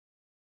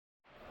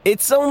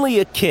It's only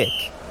a kick,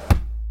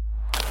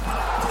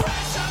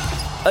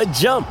 a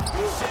jump,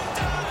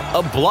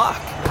 a block.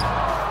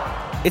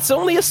 It's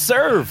only a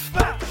serve.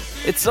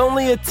 It's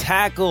only a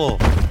tackle,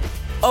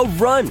 a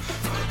run.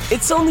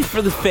 It's only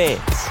for the fans.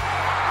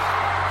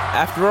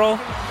 After all,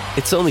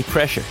 it's only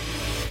pressure.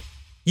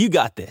 You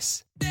got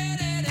this.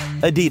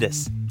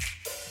 Adidas.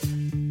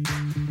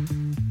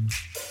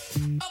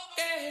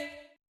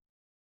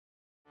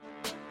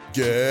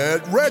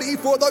 Get ready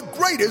for the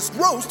greatest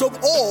roast of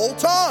all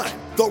time.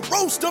 The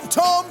Roast of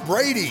Tom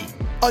Brady.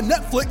 A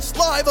Netflix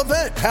live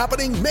event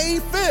happening May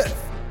 5th.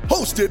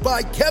 Hosted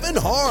by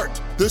Kevin Hart.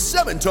 The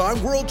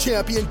 7-time world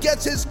champion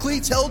gets his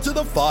cleats held to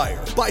the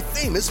fire by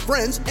famous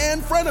friends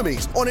and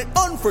frenemies on an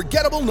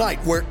unforgettable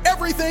night where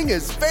everything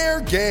is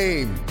fair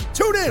game.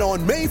 Tune in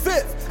on May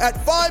 5th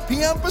at 5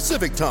 p.m.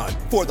 Pacific time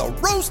for the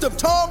Roast of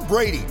Tom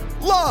Brady.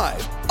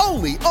 Live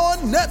only on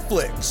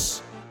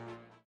Netflix.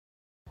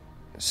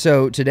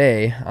 So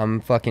today, I'm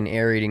fucking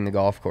aerating the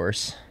golf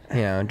course.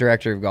 You know,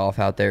 director of golf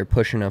out there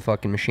pushing a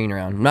fucking machine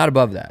around. I'm not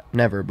above that.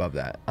 Never above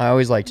that. I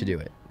always like to do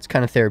it. It's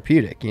kind of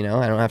therapeutic, you know?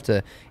 I don't have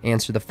to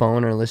answer the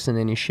phone or listen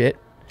to any shit.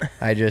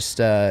 I just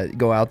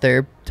go out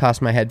there,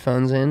 toss my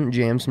headphones in,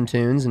 jam some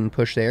tunes, and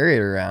push the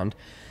aerator around.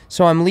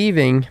 So I'm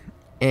leaving,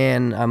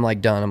 and I'm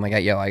like done. I'm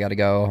like, yo, I gotta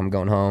go. I'm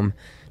going home.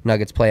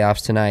 Nuggets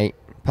playoffs tonight.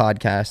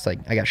 Podcast. Like,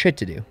 I got shit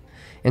to do.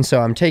 And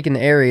so I'm taking the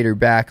aerator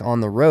back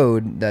on the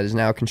road that is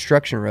now a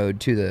construction road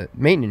to the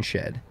maintenance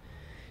shed.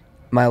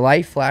 My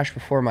life flashed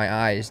before my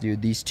eyes,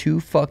 dude. These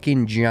two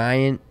fucking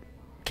giant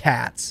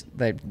cats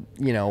that,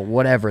 you know,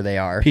 whatever they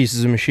are.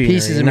 Pieces of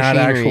machinery, not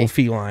actual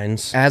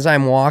felines. As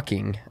I'm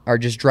walking, are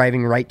just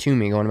driving right to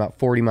me, going about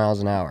 40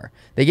 miles an hour.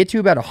 They get to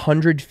about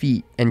 100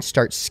 feet and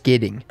start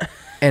skidding.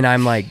 And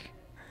I'm like,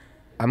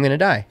 I'm going to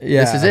die.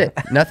 Yeah. This is it.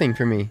 Nothing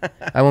for me.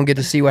 I won't get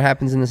to see what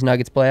happens in this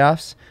Nuggets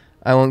playoffs.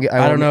 I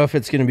don't know if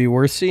it's going to be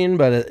worth seeing,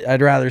 but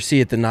I'd rather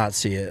see it than not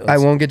see it. I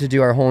won't get to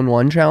do our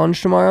hole-in-one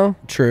challenge tomorrow.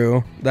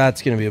 True.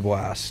 That's going to be a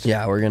blast.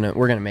 Yeah, we're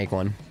gonna make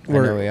one. I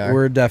know we are.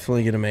 We're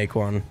definitely going to make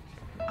one.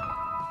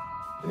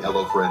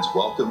 Hello, friends.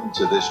 Welcome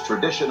to this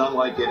tradition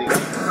unlike any...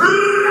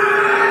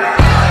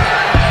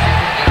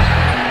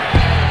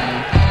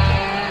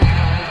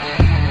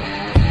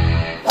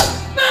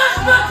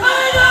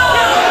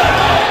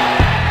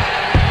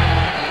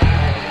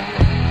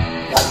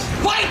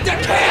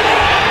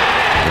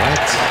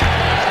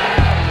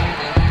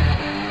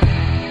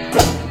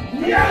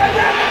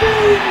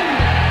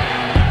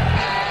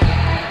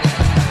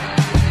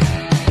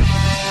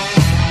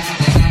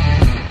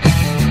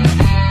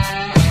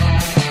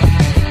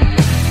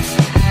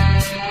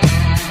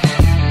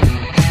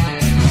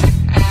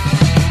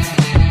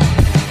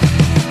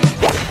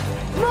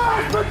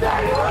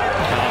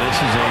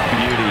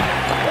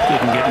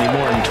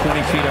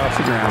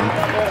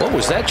 What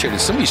was that, Chair? Did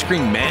somebody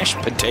scream mashed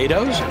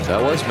potatoes?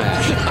 That was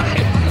mashed.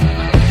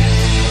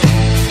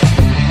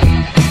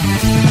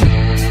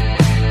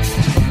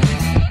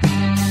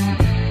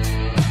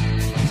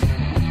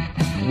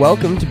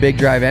 Welcome to Big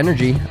Drive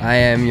Energy. I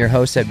am your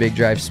host at Big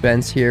Drive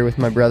Spence, here with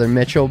my brother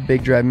Mitchell.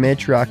 Big Drive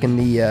Mitch, rocking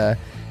the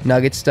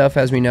Nuggets stuff.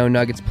 As we know,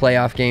 Nuggets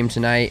playoff game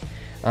tonight.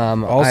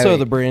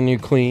 The brand new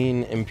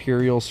clean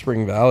Imperial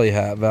Spring Valley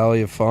hat,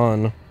 Valley of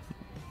Fun.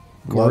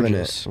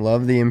 Gorgeous.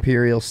 Love the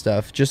Imperial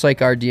stuff. Just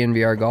like our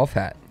DNVR golf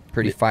hat.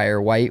 Pretty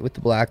fire white with the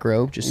black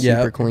robe. Just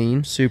super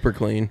clean. Super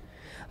clean.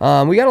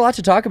 We got a lot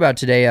to talk about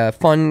today. A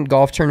fun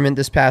golf tournament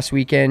this past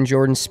weekend.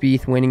 Jordan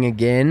Spieth winning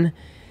again.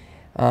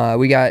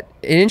 We got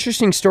an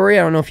interesting story.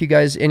 I don't know if you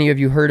guys, any of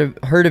you heard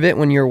of it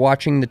when you're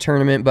watching the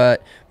tournament,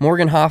 but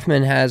Morgan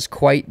Hoffman has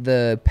quite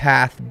the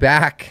path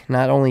back,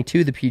 not only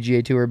to the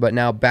PGA Tour, but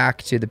now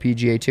back to the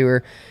PGA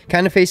Tour,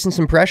 kind of facing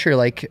some pressure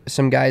like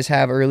some guys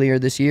have earlier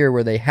this year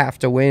where they have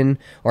to win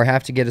or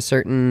have to get a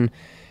certain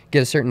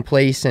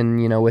place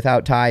and, you know,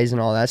 without ties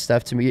and all that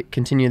stuff to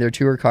continue their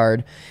tour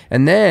card.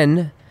 And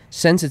then,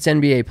 since it's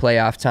NBA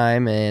playoff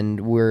time and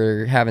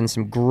we're having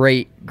some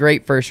great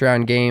first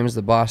round games,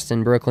 the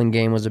Boston-Brooklyn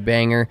game was a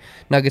banger.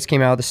 Nuggets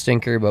came out with a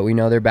stinker, but we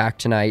know they're back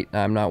tonight.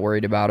 I'm not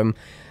worried about them.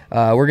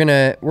 We're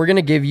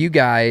gonna give you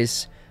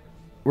guys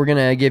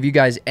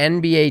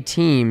NBA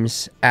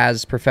teams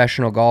as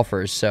professional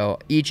golfers. So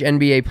each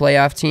NBA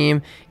playoff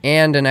team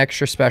and an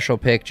extra special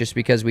pick just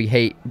because we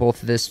hate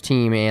both this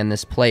team and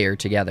this player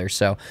together.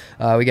 So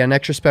we got an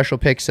extra special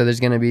pick, so there's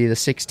going to be the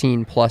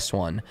 16 plus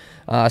one.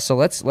 So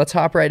let's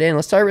hop right in.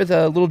 Let's start with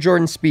little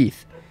Jordan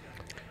Spieth.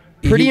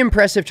 Pretty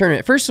impressive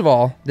tournament. First of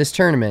all, this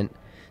tournament,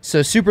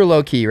 so super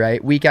low key,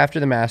 right? Week after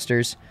the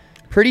Masters.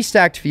 Pretty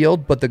stacked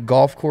field, but the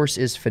golf course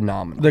is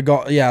phenomenal.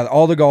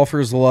 All the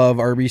golfers love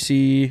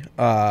RBC.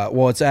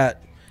 It's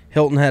at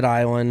Hilton Head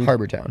Island.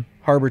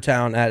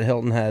 Harbortown at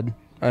Hilton Head.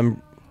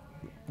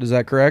 Is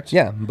that correct?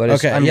 Yeah, but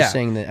I'm just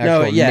saying the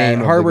actual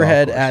name of Harbor the golf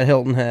Head course. at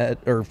Hilton Head,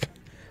 or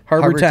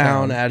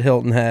Harbortown at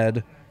Hilton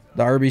Head,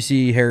 the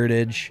RBC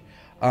Heritage.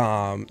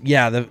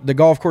 The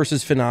golf course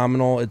is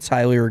phenomenal. It's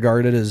highly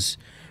regarded as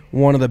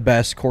one of the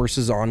best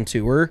courses on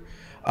tour.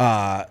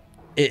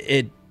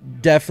 It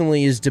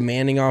definitely is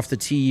demanding off the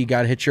tee. You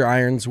got to hit your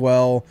irons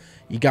well.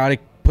 You got to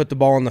put the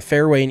ball in the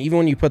fairway. And even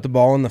when you put the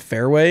ball in the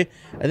fairway,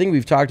 I think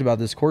we've talked about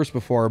this course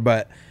before,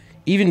 but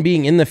even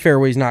being in the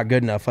fairway is not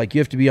good enough. Like,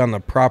 you have to be on the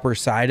proper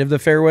side of the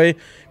fairway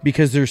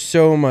because there's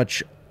so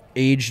much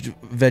aged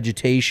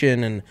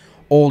vegetation and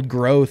old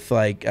growth.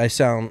 Like,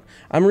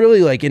 I'm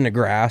really like into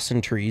grass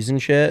and trees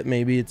and shit.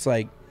 Maybe it's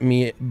like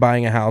me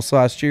buying a house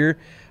last year.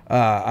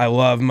 I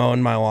love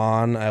mowing my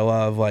lawn. I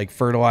love like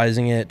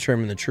fertilizing it,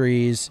 trimming the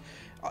trees,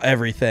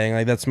 everything.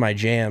 Like, that's my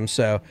jam.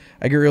 So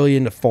I get really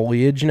into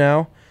foliage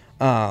now.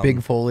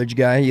 Big foliage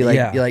guy. You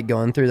like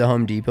going through the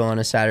Home Depot on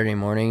a Saturday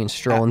morning and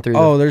strolling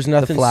through there's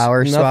nothing, the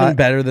flower nothing spot.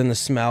 better than the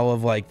smell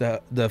of like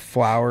the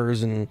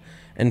flowers and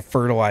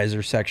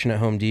fertilizer section at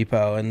Home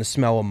Depot, and the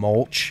smell of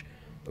mulch.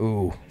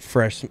 Ooh,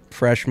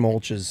 fresh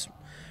mulch is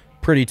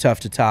pretty tough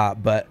to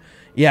top. But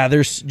yeah,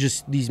 there's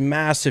just these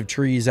massive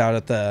trees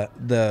out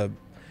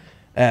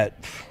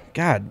at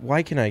God,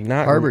 why can I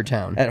not? Harbor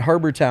Town. At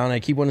Harbor Town. I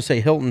keep wanting to say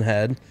Hilton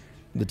Head,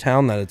 the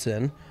town that it's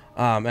in,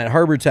 at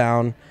Harbor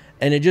Town.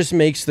 And it just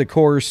makes the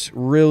course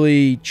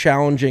really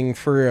challenging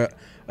for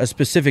a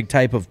specific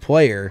type of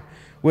player,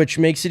 which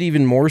makes it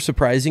even more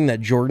surprising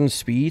that Jordan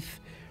Spieth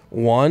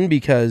won,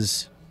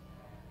 because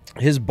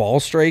his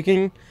ball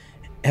striking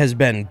has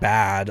been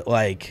bad.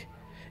 Like,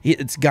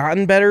 it's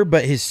gotten better,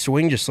 but his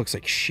swing just looks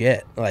like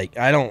shit. Like,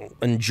 I don't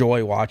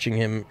enjoy watching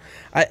him.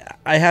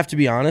 I have to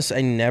be honest,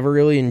 I never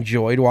really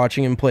enjoyed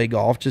watching him play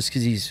golf just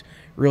because he's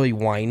really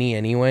whiny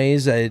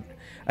anyways.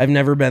 I've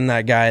never been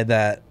that guy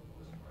that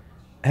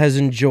has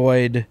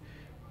enjoyed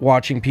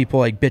watching people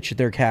like bitch at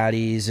their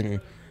caddies and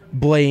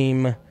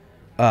blame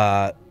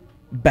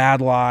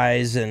bad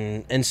lies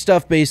and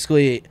stuff.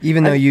 Basically,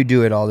 even though you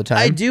do it all the time.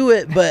 I do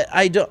it, but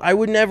I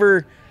would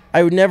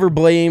never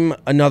blame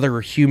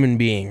another human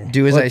being.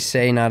 Do as I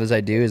say, not as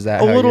I do. Is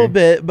that a little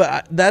bit?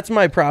 But that's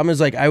my problem.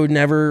 Is like, I would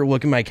never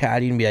look at my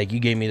caddy and be like, "You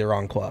gave me the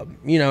wrong club."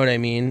 You know what I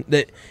mean?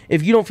 That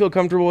if you don't feel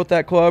comfortable with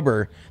that club,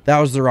 or that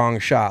was the wrong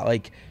shot,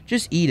 like,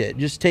 just eat it.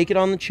 Just take it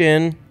on the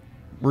chin.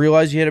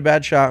 Realize you hit a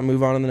bad shot and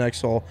move on to the next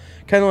hole.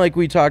 Kind of like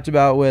we talked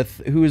about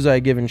with, who was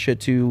I giving shit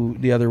to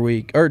the other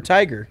week? Or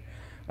Tiger.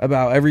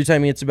 About every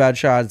time he hits a bad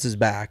shot, it's his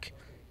back.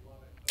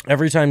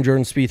 Every time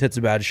Jordan Spieth hits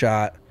a bad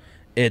shot,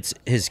 it's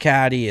his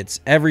caddy, it's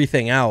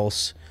everything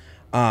else.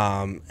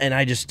 And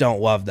I just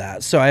don't love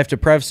that. So I have to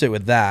preface it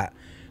with that.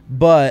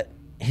 But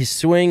his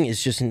swing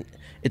is just,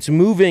 it's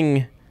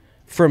moving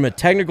from a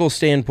technical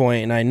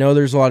standpoint. And I know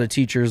there's a lot of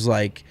teachers,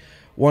 like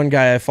one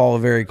guy I follow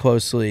very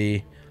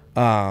closely,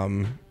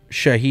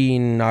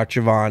 Shaheen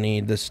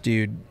Nakjavani, this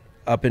dude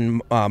up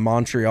in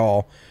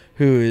Montreal,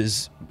 who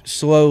is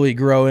slowly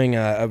growing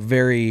a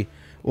very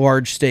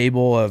large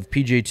stable of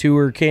PGA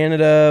Tour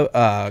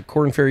Canada,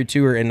 Korn Ferry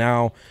Tour, and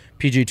now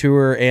PGA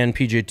Tour and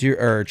PGA Tour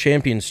or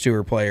Champions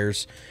Tour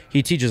players.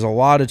 He teaches a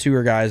lot of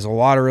tour guys, a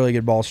lot of really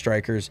good ball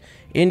strikers,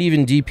 and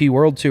even DP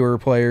World Tour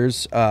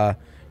players.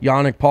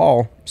 Yannick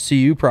Paul,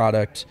 CU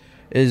product,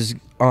 is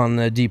on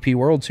the DP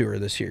World Tour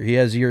this year. He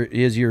has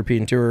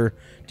European Tour,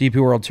 DP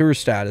World Tour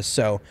status.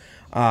 So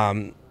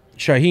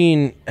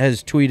Shaheen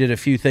has tweeted a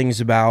few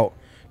things about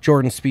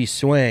Jordan Spieth's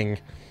swing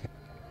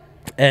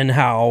and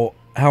how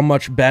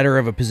much better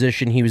of a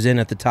position he was in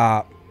at the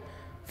top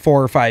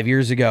 4 or 5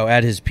 years ago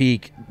at his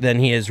peak than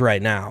he is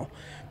right now.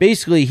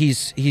 Basically,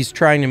 he's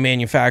trying to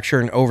manufacture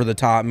an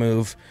over-the-top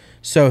move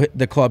so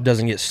the club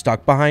doesn't get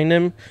stuck behind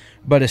him.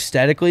 But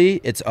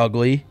aesthetically, it's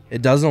ugly.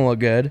 It doesn't look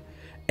good.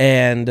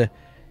 And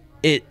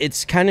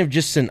it's kind of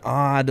just an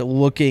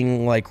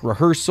odd-looking, like,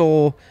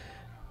 rehearsal.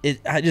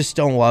 I just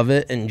don't love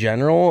it in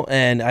general,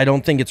 and I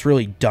don't think it's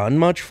really done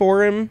much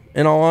for him,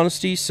 in all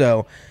honesty.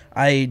 So,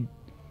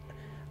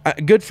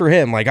 good for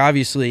him. Like,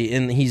 obviously,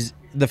 and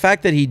the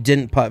fact that he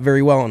didn't putt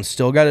very well and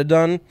still got it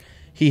done,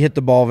 he hit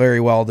the ball very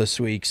well this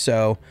week.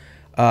 So,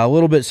 a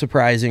little bit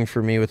surprising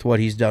for me with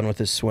what he's done with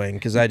his swing,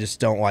 because I just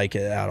don't like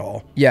it at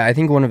all. Yeah, I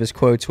think one of his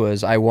quotes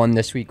was, "I won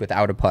this week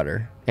without a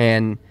putter,"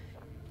 and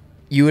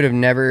you would have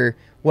never,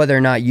 whether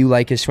or not you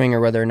like his swing or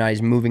whether or not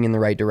he's moving in the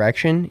right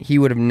direction, he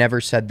would have never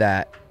said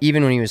that.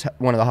 Even when he was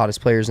one of the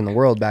hottest players in the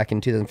world back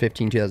in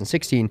 2015,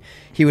 2016,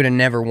 he would have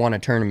never won a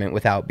tournament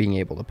without being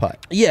able to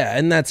putt. Yeah,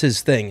 and that's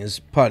his thing, is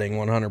putting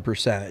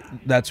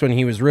 100%. That's when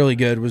he was really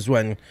good, was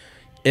when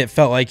it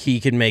felt like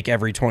he could make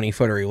every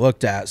 20-footer he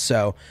looked at.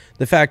 So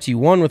the fact he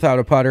won without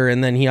a putter,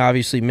 and then he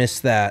obviously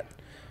missed that,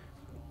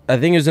 I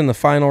think it was in the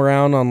final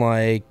round on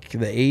like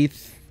the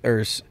 8th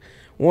or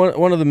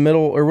one of the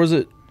middle, or was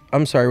it?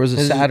 I'm sorry, was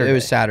it Saturday? It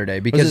was Saturday,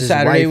 because his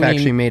wife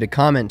actually made a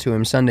comment to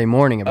him Sunday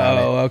morning about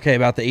it. Oh, okay,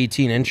 about the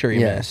 18-incher he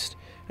missed.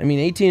 I mean,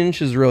 18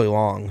 inches is really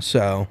long,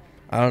 so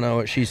I don't know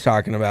what she's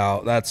talking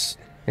about.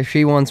 If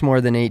she wants more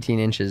than 18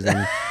 inches,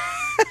 then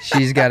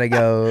she's got to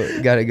go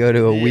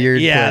to a weird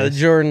place.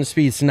 Jordan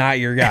Spieth's not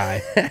your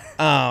guy.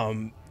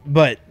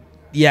 But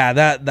yeah,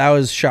 that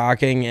was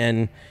shocking,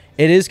 and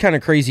it is kind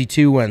of crazy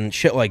too when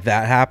shit like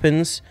that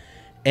happens,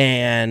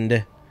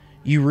 and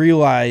you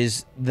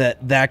realize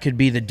that could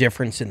be the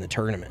difference in the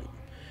tournament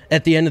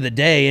at the end of the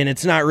day. And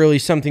it's not really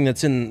something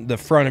that's in the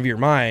front of your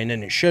mind,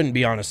 and it shouldn't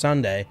be on a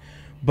Sunday,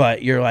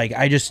 but you're like,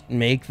 I just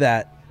make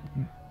that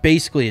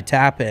basically a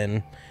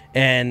tap-in,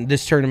 and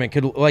this tournament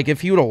could, like,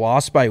 if you would have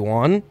lost by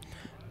 1,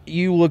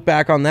 you look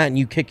back on that and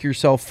you kick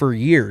yourself for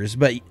years.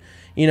 But,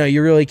 you know,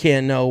 you really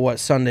can't know what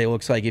Sunday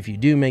looks like if you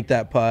do make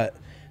that putt.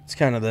 It's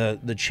kind of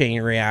the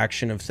chain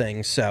reaction of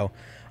things. So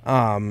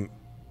I'm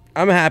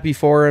happy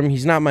for him.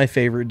 He's not my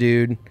favorite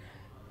dude.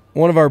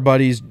 One of our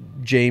buddies,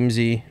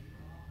 Jamesy,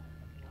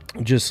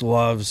 just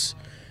loves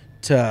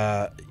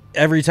to,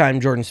 every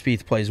time Jordan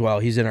Spieth plays well,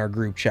 he's in our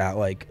group chat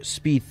like,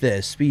 Spieth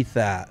this, Spieth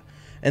that.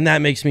 And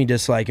that makes me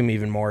dislike him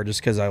even more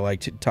just because I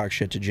like to talk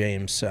shit to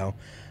James. So,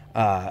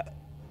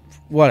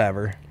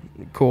 whatever.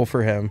 Cool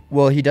for him.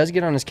 Well, he does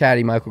get on his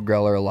caddy, Michael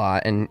Greller, a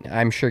lot, and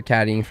I'm sure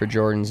caddying for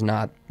Jordan's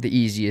not the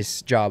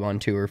easiest job on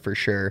tour for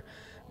sure.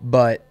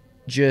 But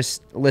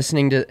just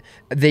listening to,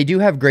 they do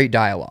have great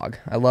dialogue.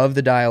 I love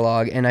the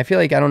dialogue, and I feel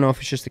like, I don't know if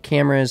it's just the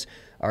cameras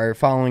are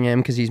following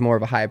him because he's more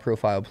of a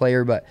high-profile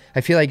player, but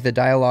I feel like the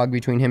dialogue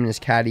between him and his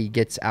caddy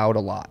gets out a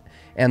lot.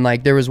 And,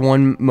 like, there was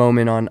one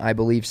moment on, I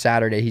believe,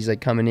 Saturday, he's,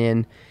 like, coming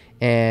in,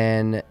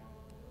 and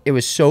it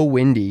was so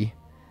windy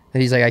that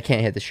he's like, I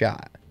can't hit the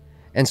shot.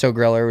 And so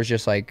Greller was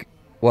just like,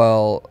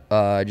 well,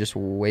 just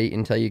wait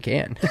until you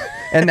can.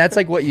 And that's,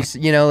 like, what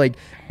you know, like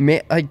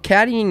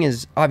caddying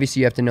is,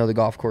 obviously, you have to know the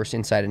golf course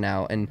inside and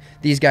out. And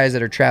these guys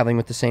that are traveling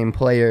with the same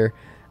player,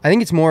 I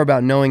think it's more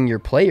about knowing your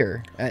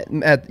player.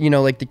 You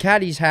know, like, the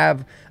caddies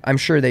have, I'm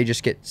sure they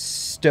just get,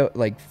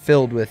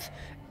 filled with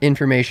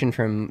information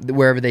from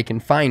wherever they can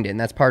find it, and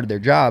that's part of their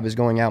job, is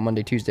going out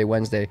Monday, Tuesday,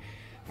 Wednesday,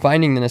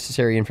 finding the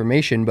necessary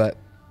information. But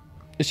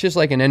it's just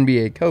like an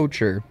NBA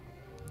coach or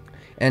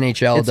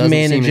NHL. It's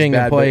managing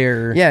a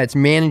player. Yeah, it's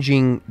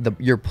managing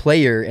your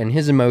player and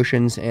his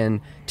emotions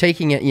and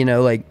taking it, you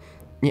know, like,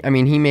 I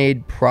mean, he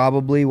made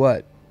probably,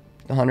 what,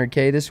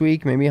 100K this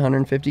week, maybe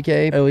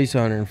 150K? At least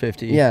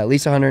 150. Yeah, at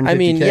least 150K. I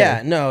mean,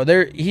 yeah, no,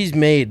 he's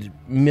made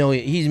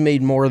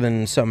more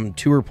than some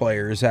tour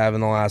players have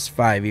in the last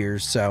 5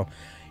 years, so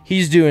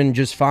he's doing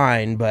just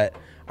fine. But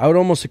I would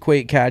almost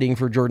equate caddying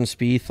for Jordan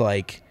Spieth,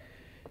 like,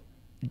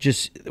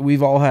 just,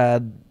 we've all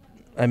had,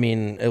 I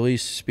mean, at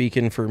least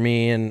speaking for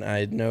me, and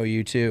I know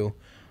you too,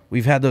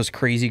 we've had those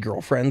crazy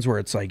girlfriends where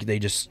it's like they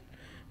just,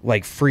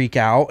 like, freak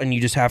out, and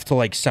you just have to,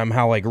 like,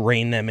 somehow, like,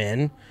 rein them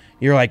in.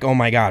 You're like, oh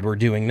my God, we're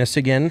doing this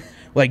again?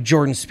 Like,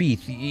 Jordan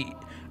Spieth,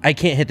 I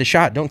can't hit the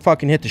shot. Don't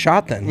fucking hit the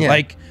shot then. Yeah.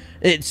 Like,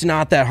 it's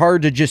not that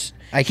hard to just...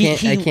 I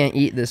can't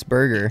eat this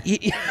burger.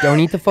 Don't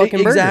eat the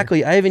fucking burger.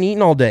 Exactly. I haven't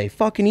eaten all day.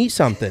 Fucking eat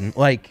something.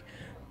 Like,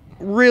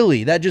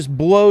 really, that just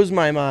blows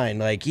my mind.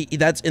 Like,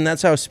 that's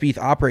how Spieth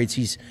operates.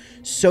 He's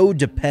so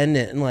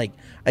dependent. And, like,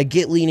 I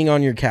get leaning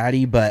on your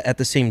caddy, but at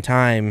the same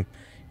time,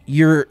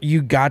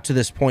 you got to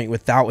this point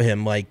without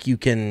him. Like, you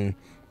can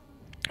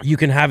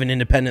have an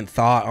independent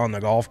thought on the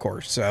golf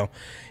course. So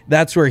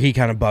that's where he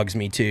kind of bugs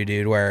me too,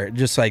 dude, where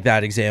just like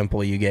that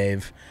example you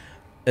gave,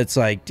 it's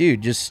like,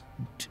 dude, just,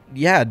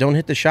 yeah, don't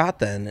hit the shot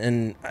then.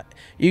 And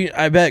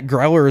I bet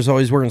Greller is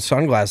always wearing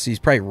sunglasses. He's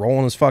probably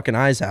rolling his fucking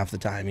eyes half the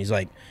time. He's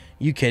like,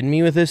 you kidding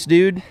me with this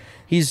dude?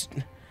 He's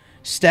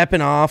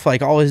stepping off,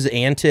 like, all his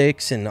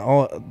antics and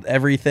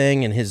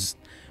everything, and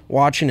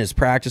watching his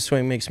practice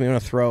swing makes me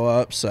want to throw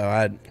up.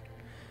 So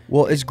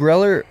well, is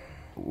Greller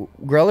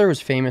was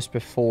famous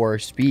before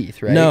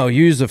Spieth, right? No,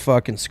 he was a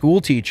fucking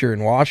school teacher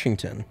in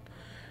Washington.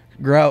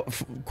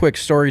 Quick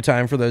story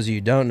time for those of you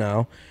who don't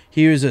know.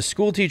 He was a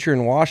school teacher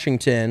in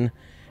Washington,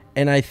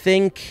 and I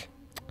think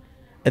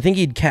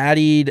he'd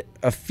caddied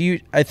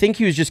I think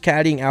he was just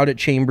caddying out at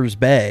Chambers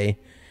Bay,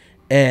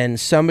 and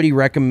somebody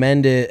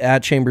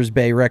at Chambers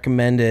Bay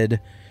recommended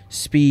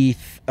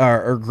Spieth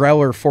or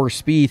Greller for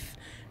Spieth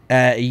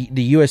at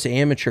the U.S.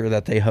 Amateur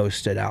that they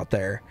hosted out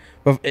there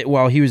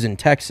while he was in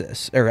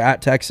Texas, or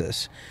at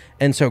Texas.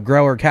 And so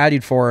Greller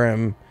caddied for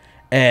him,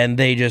 and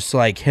they just,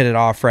 like, hit it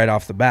off right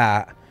off the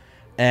bat.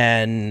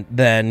 And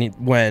then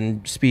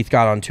when Spieth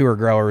got on tour,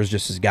 Greller was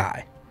just his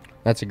guy.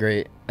 That's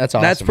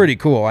awesome. That's pretty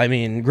cool. I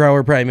mean,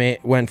 Greller probably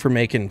went from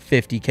making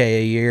 $50K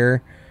a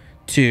year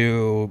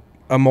to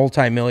a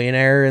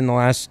multimillionaire in the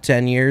last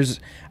 10 years.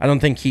 I don't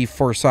think he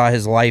foresaw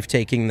his life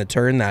taking the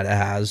turn that it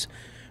has.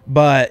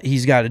 But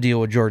he's got to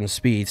deal with Jordan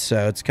Spieth,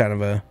 so it's kind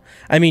of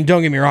I mean,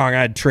 don't get me wrong,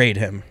 I'd trade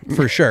him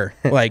for sure.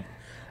 Like,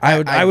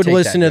 I would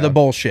listen to the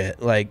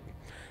bullshit. Like,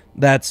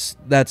 that's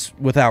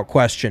without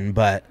question.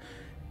 But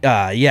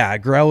yeah,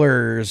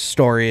 Greller's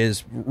story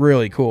is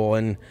really cool,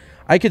 and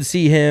I could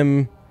see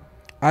him.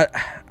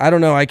 I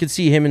don't know. I could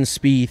see him and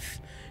Spieth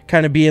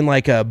kind of being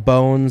like a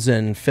Bones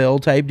and Phil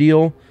type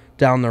deal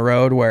down the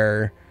road,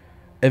 where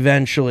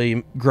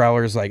eventually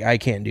Greller's like, I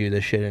can't do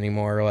this shit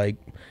anymore. Like.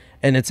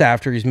 And it's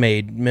after he's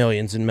made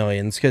millions and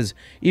millions. Because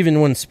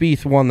even when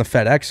Spieth won the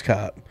FedEx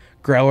Cup,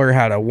 Greller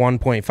had a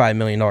 $1.5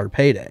 million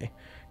payday.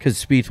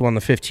 Because Spieth won the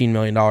 $15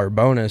 million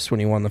bonus when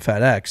he won the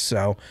FedEx.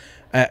 So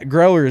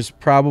Greller's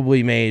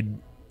probably made,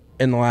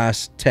 in the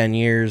last 10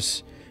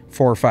 years,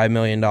 $4 or $5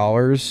 million.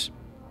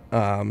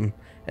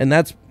 And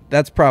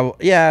that's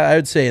probably, yeah, I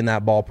would say in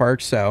that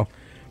ballpark. So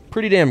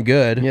pretty damn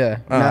good. Yeah,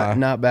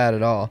 not bad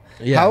at all.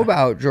 Yeah. How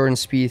about Jordan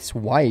Spieth's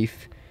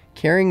wife,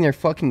 carrying their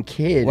fucking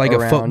kid Like a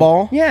around.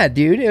 football? Yeah,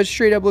 dude. It was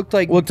straight up looked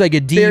like a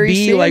Barry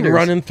DB like Sanders.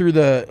 running through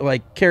the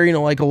like carrying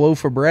like a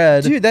loaf of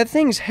bread. Dude, that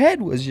thing's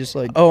head was just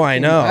like. Oh, I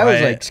know. I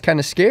was like kind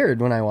of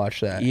scared when I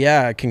watched that.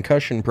 Yeah,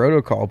 concussion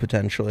protocol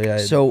potentially.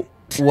 So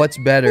what's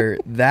better,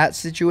 that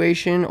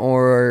situation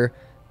or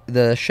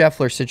the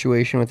Scheffler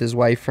situation with his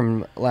wife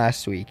from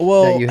last week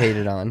that you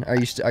hated on?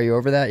 Are you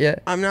over that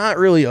yet? I'm not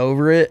really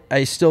over it.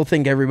 I still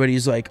think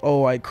everybody's like,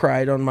 oh, I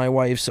cried on my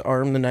wife's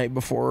arm the night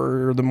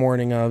before or the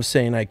morning of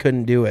saying I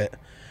couldn't do it.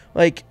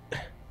 Like,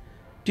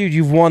 dude,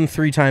 you've won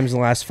 3 times in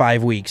the last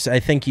 5 weeks. I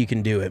think you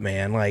can do it,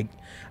 man. Like,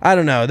 I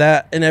don't know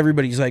that. And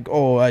everybody's like,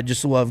 oh, I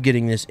just love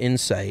getting this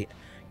insight.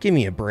 Give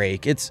me a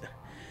break.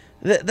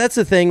 That's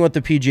the thing with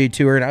the PGA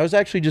Tour. And I was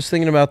actually just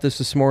thinking about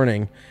this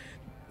morning.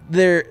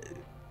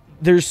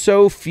 There's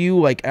so few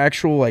like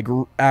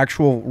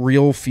actual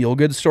real feel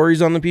good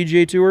stories on the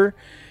PGA Tour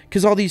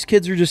because all these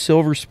kids are just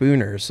silver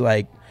spooners.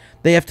 Like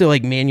they have to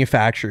like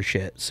manufacture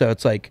shit. So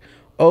it's like,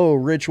 oh,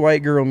 rich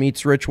white girl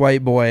meets rich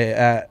white boy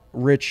at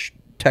rich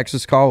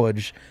Texas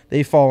college.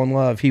 They fall in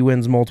love. He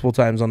wins multiple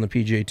times on the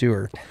PGA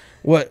Tour.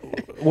 What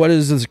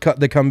is the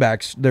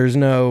comebacks? There's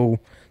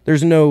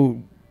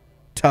no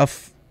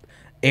tough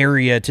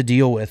area to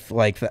deal with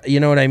like that. You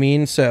know what I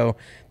mean? So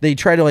they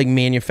try to like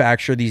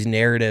manufacture these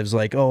narratives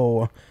like,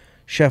 oh,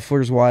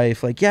 Scheffler's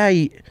wife, like, yeah,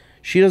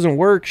 she doesn't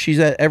work. She's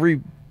at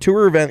every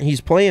tour event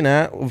he's playing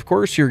at. Of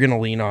course you're going to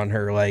lean on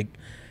her. Like,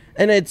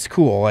 and it's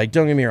cool. Like,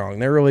 don't get me wrong.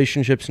 Their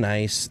relationship's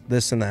nice,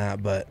 this and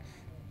that, but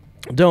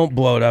don't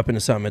blow it up into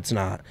something it's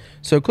not.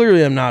 So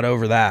clearly I'm not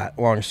over that,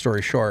 long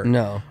story short.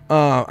 No.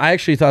 I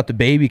actually thought the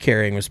baby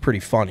carrying was pretty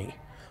funny.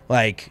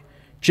 Like,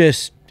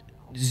 just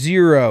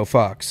zero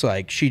fucks.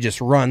 Like, she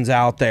just runs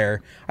out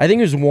there. I think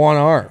it was one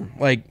arm.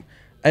 Like,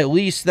 at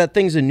least that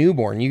thing's a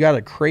newborn. You got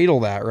to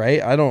cradle that,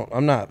 right?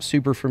 I'm not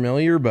super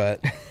familiar,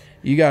 but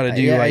you got to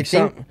do like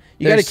something.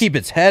 You got to keep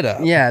its head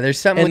up. Yeah, there's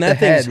something and with that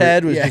the thing's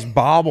head was just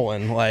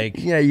bobbling. Like,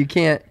 yeah, you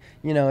can't.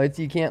 You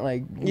can't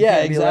like. Yeah,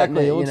 can't be letting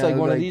exactly. It looks like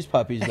one of these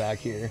puppies back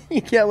here.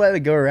 You can't let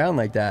it go around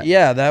like that.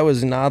 Yeah, that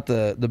was not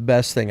the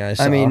best thing I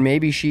saw. I mean,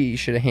 maybe she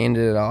should have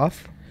handed it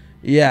off.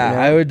 Yeah,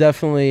 I would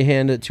definitely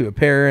hand it to a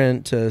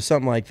parent, to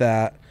something like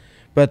that.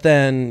 But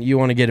then you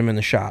want to get him in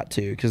the shot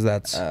too, because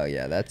that's. Oh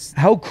yeah, that's.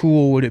 How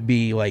cool would it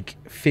be, like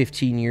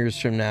 15 years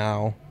from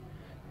now,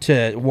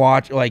 to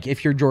watch, like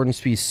if you're Jordan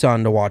Spieth's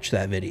son, to watch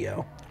that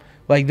video,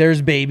 like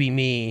there's baby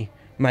me.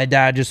 My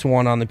dad just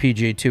won on the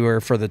PGA Tour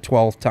for the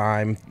 12th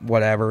time,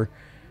 whatever,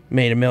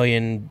 made $1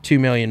 million, $2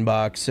 million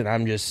bucks, and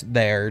I'm just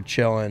there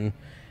chilling.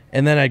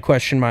 And then I'd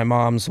question my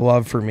mom's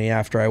love for me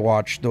after I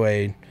watched the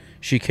way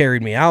she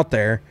carried me out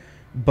there.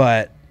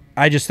 But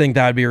I just think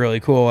that would be really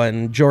cool.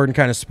 And Jordan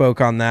kind of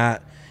spoke on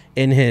that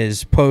in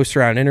his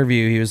post-round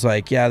interview. He was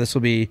like, yeah, this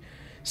will be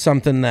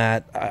something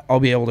that I'll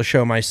be able to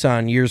show my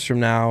son years from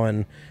now,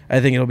 and I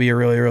think it'll be a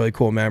really, really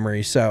cool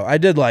memory. So I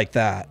did like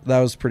that. That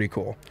was pretty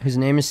cool. His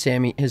name is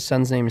Sammy. His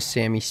son's name is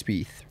Sammy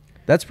Spieth.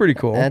 That's pretty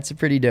cool. That's a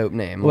pretty dope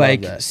name.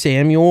 Like Love that.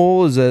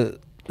 Samuel, is that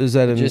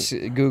Just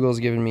Google's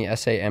giving me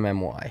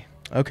SAMMY.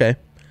 Okay.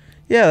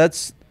 Yeah,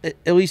 that's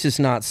at least it's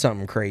not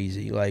something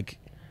crazy. Like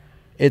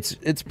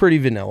it's pretty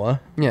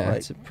vanilla. Yeah, like,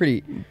 it's a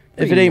pretty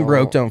if it ain't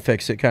normal. broke, don't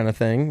fix it kind of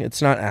thing.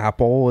 It's not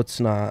Apple. It's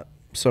not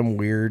some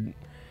weird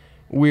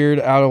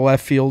out of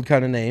left field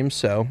kind of name.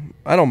 So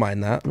I don't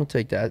mind that. We'll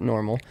take that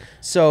normal.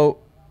 So,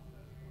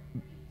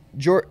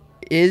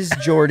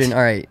 Jordan?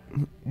 All right,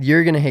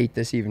 you're gonna hate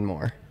this even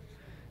more.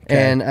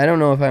 Okay. And I don't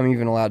know if I'm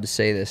even allowed to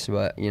say this,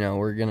 but I'm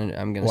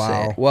gonna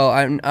say it. Well,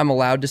 I'm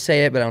allowed to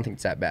say it, but I don't think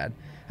it's that bad.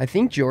 I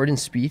think Jordan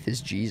Spieth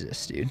is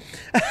Jesus, dude.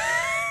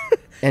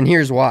 And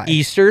here's why.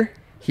 Easter.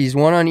 He's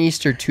won on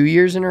Easter 2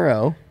 years in a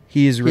row.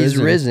 He's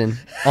risen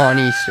on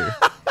Easter.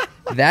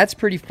 That's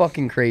pretty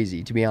fucking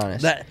crazy, to be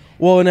honest.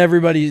 And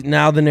everybody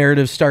now the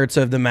narrative starts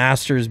of the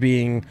Masters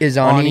being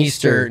on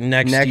Easter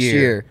next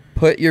year.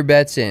 Put your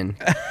bets in.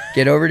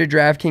 Get over to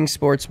DraftKings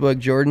Sportsbook.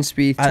 Jordan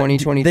Spieth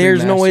 2023. There's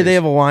Masters. no way they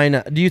have a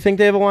lineup. Do you think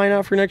they have a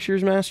lineup for next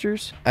year's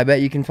Masters? I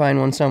bet you can find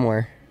one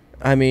somewhere.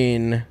 I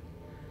mean,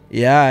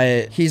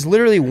 yeah. He's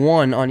literally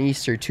won on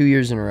Easter 2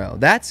 years in a row.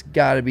 That's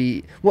got to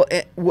be well.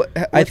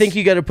 I think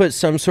you got to put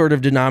some sort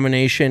of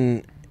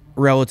denomination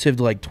relative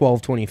to like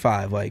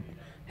 12/25, like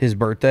his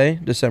birthday,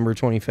 December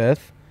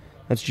 25th.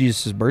 That's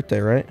Jesus' birthday,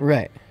 right?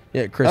 Right.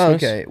 Yeah,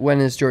 Christmas. Okay. When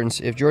is Jordan?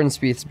 If Jordan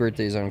Spieth's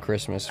birthday is on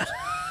Christmas,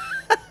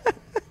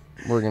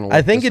 we're gonna.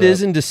 I think it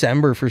is in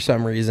December for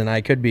some reason.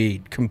 I could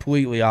be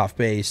completely off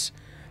base.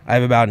 I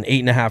have about an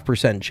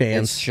 8.5%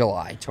 chance. It's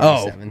July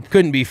 27th. Oh,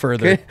 couldn't be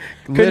further.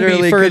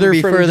 Literally couldn't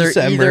be further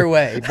December. Either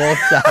way, both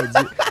sides.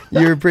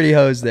 You're pretty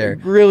hosed there.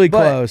 Really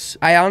But close.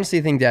 I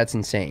honestly think that's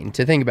insane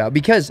to think about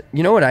because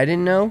you know what I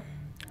didn't know?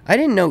 I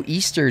didn't know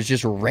Easter is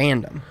just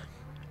random.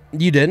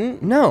 You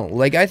didn't? No,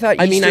 like I thought.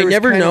 I mean, I was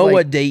never kinda know like,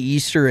 what day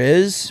Easter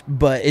is,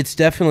 but it's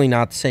definitely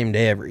not the same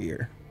day every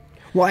year.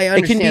 Well, I It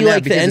understand can be that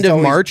like the because end it's of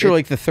always- March or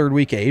like the third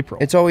week of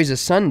April. It's always a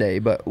Sunday,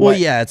 but Well, what-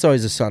 yeah, it's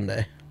always a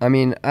Sunday. I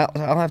mean,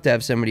 I'll have to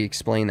have somebody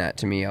explain that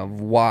to me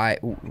of why,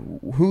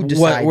 who decides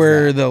What?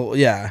 Where that. the?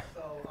 Yeah.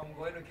 So I'm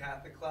going to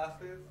Catholic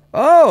classes,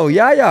 Oh,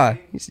 yeah,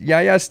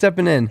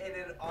 stepping in. And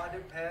it all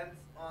depends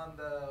on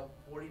the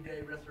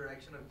 40-day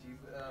resurrection of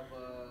Jesus.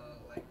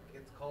 Like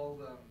it's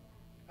called,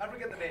 I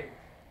forget the name,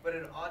 but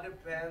it all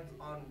depends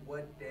on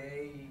what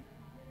day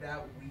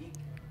that week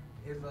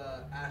is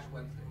Ash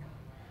Wednesday.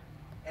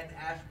 And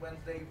Ash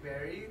Wednesday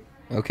varies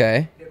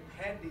Okay.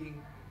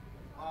 depending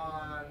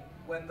on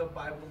when the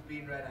Bible's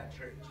being read at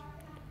church.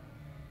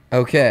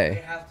 Okay.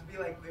 It has to be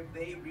like if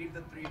they read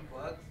the 3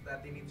 books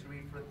that they need to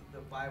read for the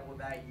Bible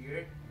that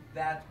year,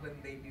 that's when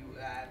they do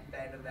at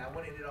the end of that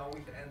one, and it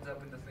always ends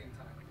up in the same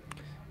time.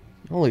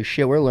 Holy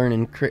shit, we're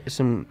learning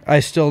some. I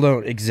still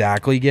don't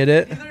exactly get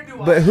it. Neither do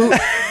But I. who- I've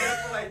been there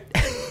for like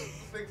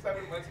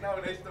 6-7 months now,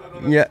 and I still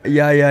don't know.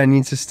 Yeah. I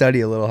need to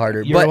study a little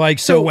harder. You're but like,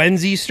 so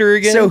when's Easter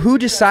again? So who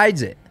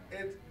decides it?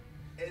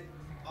 It's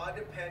all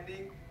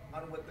depending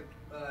on what the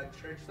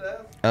church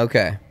says.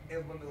 Okay.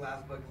 Is when the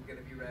last book is going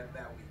to be read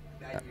that week,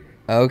 that year.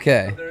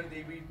 Okay. So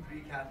they read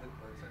 3 Catholic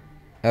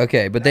books.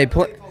 Okay,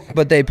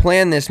 but they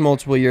plan this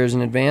multiple years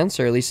in advance,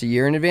 or at least a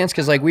year in advance,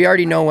 because like we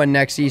already know when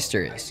next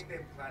Easter I is. think they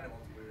plan it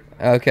multiple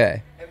years.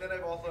 Okay. And then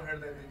I've also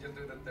heard that they just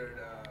do the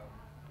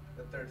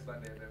third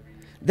Sunday of every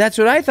year. That's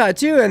what I thought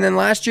too. And then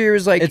last year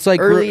was like It's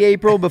like early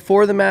April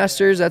before the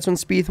Masters. That's when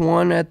Spieth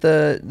won at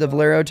the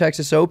Valero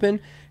Texas Open.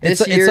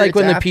 This year, it's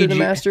when after the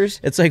Masters.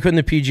 It's like when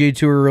the PGA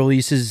Tour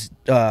releases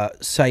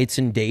sites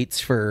and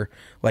dates for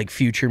like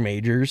future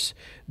majors.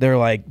 They're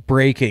like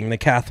breaking. The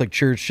Catholic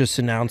Church just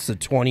announced the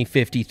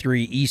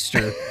 2053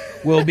 Easter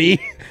will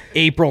be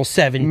April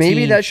 17th.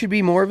 Maybe that should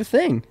be more of a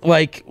thing.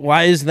 Like,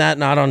 why is that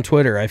not on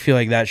Twitter? I feel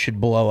like that should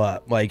blow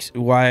up. Like,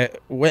 why?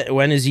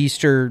 When is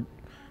Easter?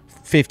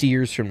 50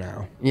 years from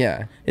now?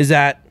 Yeah. Is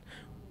that?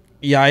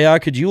 Yaya,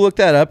 could you look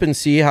that up and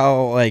see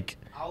how like?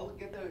 I'll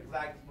get the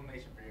exact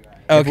explanation for you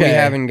guys. If we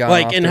haven't gone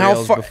like, off and the how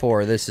rails far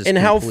before, this is and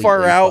how far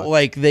completely out fucked.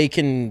 like they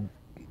can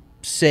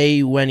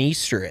say when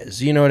Easter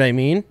is. You know what I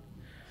mean?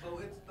 So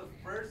it's the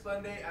first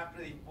Sunday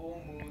after the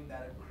full moon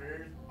that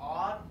occurs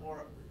on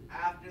or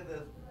after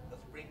the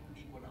spring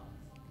equinox.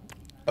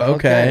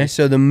 Okay.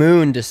 So the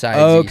moon decides.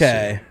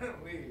 Okay.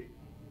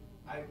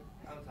 I'm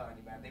telling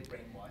you, man, they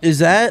brainwash. Is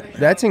that?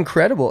 That's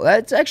incredible.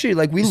 That's actually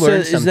like we So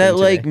learned something is that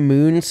today. like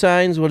moon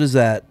signs? What is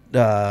that?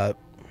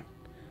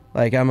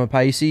 Like I'm a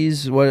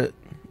Pisces. What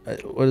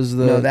is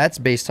the? No, that's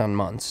based on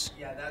months.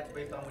 Yeah, that's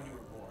based on when you were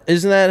born.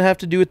 Isn't that have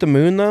to do with the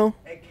moon though?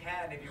 It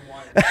can if you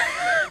want. You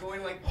have to go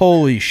in, like,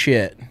 Holy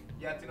shit!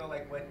 you have to know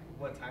like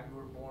what time you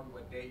were born,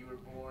 what day you were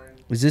born.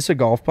 Is this a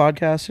golf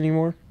podcast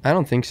anymore? I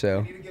don't think so.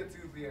 You need to get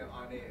Susie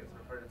on it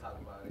for her to talk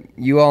about it.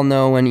 You all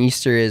know when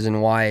Easter is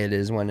and why it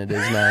is when it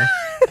is now.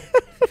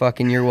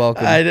 Fucking, you're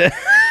welcome. I did.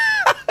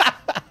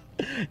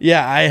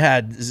 Yeah,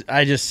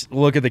 I just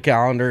look at the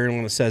calendar and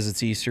when it says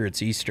it's Easter,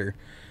 it's Easter.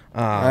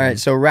 All right,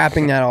 so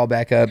wrapping that all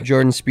back up,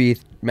 Jordan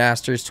Spieth,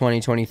 Masters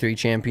 2023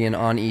 champion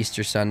on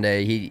Easter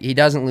Sunday. He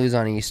doesn't lose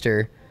on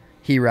Easter.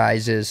 He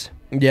rises.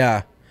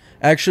 Yeah.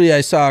 Actually, I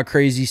saw a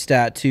crazy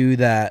stat too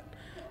that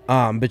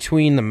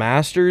between the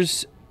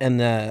Masters and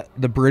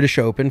the British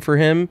Open for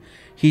him,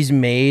 he's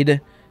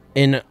made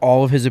in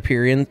all of his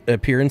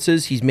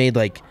appearances, he's made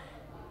like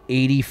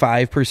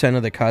 85%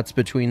 of the cuts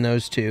between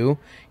those two.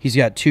 He's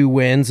got 2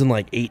 wins and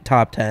like 8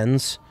 top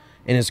 10s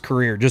in his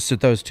career just at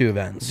those 2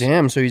 events.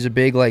 Damn, so he's a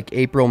big like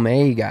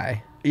April-May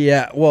guy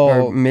Yeah, or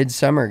well,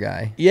 midsummer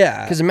guy.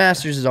 yeah. Because the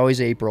Masters is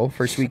always April,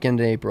 first weekend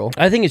in April.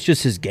 I think it's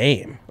just his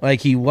game. Like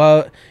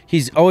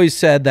he's always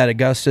said that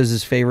Augusta is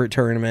his favorite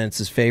tournament, it's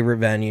his favorite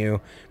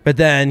venue. But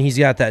then he's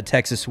got that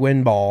Texas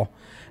wind ball,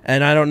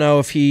 and I don't know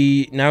if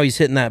now he's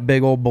hitting that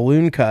big old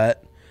balloon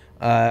cut.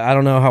 I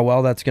don't know how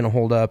well that's going to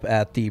hold up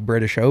at the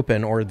British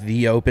Open or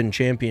the Open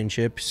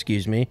Championship.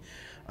 Excuse me.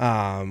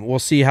 We'll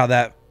see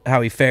how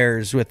he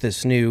fares with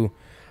this new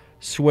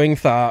swing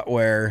thought.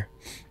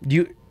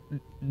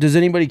 Does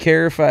anybody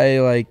care if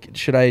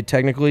should I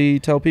technically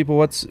tell people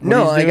what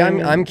No, he's like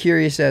doing? I'm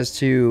curious as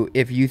to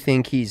if you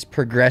think he's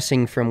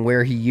progressing from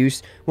where he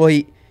used. Well,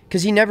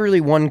 because he never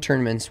really won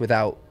tournaments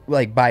without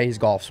by his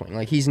golf swing.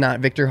 Like he's not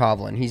Victor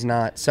Hovland. He's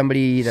not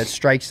somebody that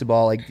strikes the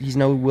ball. Like he's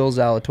no Will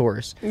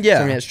Zalatoris. Yeah.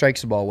 Somebody that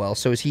strikes the ball well.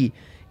 So is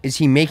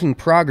he making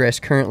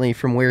progress currently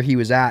from where he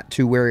was at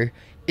to where?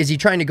 Is he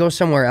trying to go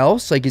somewhere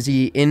else? Like is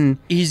he in?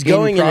 He's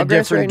going in a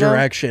progress different right now?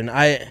 direction.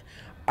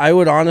 I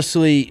would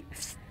honestly,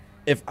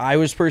 if I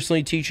was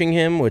personally teaching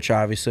him, which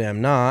obviously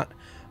I'm not,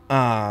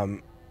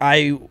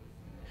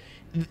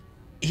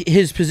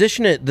 his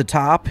position at the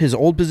top, his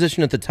old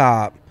position at the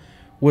top,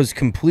 was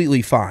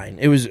completely fine.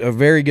 It was a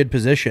very good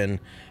position,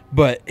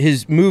 but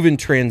his move in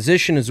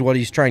transition is what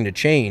he's trying to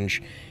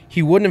change.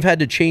 He wouldn't have had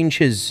to change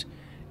his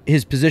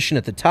position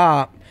at the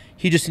top.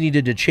 He just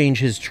needed to change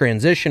his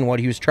transition,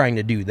 what he was trying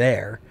to do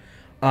there.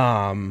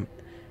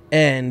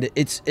 And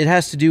it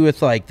has to do with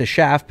the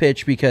shaft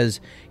pitch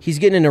because he's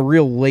getting in a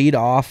real laid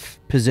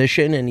off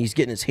position and he's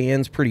getting his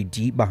hands pretty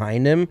deep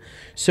behind him.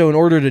 So in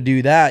order to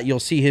do that, you'll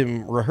see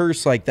him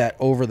rehearse that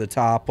over the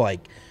top,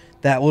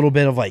 that little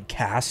bit of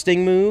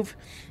casting move.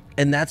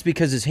 And that's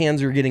because his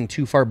hands are getting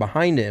too far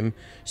behind him.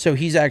 So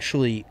he's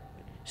actually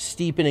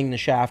steepening the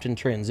shaft in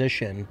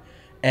transition.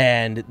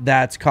 And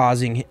that's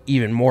causing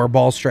even more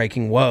ball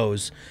striking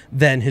woes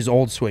than his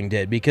old swing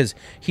did, because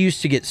he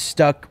used to get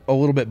stuck a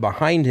little bit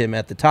behind him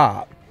at the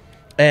top.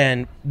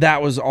 And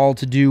that was all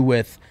to do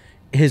with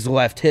his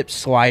left hip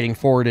sliding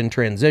forward in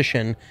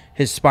transition,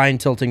 his spine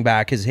tilting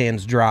back, his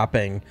hands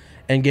dropping,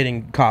 and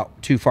getting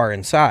caught too far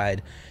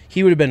inside.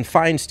 He would have been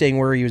fine staying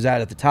where he was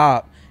at the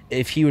top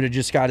if he would have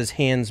just got his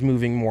hands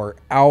moving more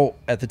out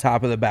at the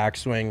top of the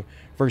backswing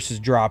versus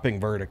dropping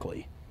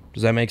vertically.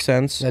 Does that make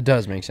sense? That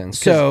does make sense.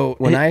 So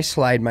when I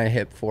slide my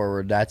hip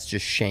forward, that's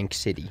just shank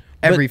city.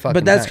 Every fucking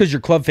But that's time. because your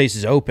club face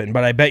is open,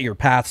 but I bet your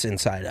path's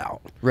inside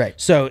out. Right.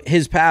 So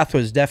his path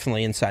was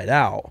definitely inside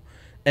out.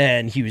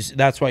 And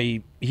that's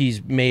why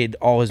he's made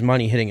all his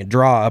money hitting a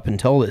draw up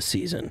until this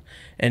season.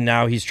 And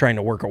now he's trying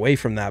to work away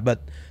from that.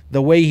 But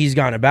the way he's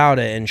gone about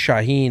it, and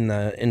Shaheen,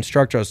 the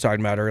instructor I was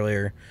talking about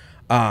earlier,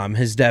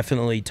 has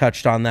definitely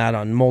touched on that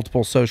on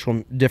multiple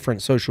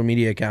different social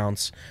media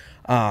accounts.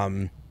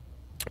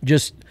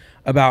 Just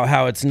about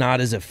how it's not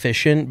as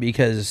efficient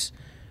because,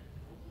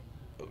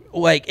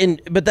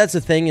 but that's the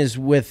thing is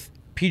with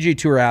PGA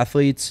Tour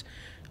athletes,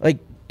 like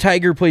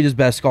Tiger played his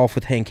best golf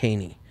with Hank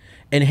Haney,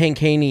 and Hank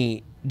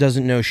Haney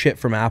doesn't know shit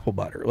from apple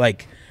butter.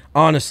 Like,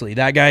 honestly,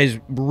 that guy's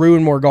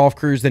ruined more golf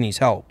careers than he's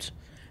helped.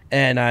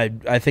 And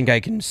I think I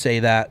can say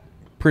that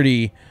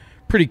pretty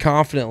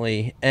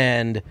confidently.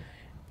 And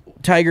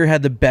Tiger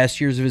had the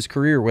best years of his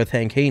career with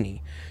Hank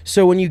Haney.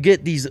 So when you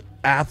get these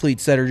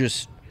athletes that are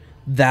just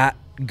that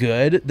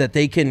good that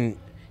they can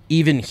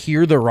even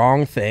hear the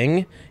wrong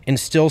thing and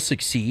still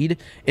succeed,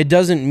 it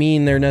doesn't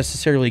mean they're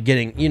necessarily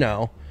getting,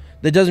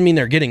 that doesn't mean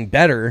they're getting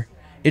better.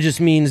 It just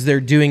means they're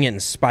doing it in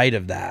spite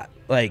of that.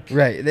 Like,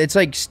 right. It's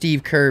like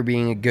Steve Kerr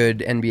being a good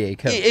NBA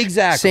coach.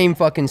 Exactly. Same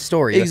fucking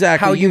story.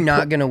 Exactly. How you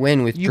not going to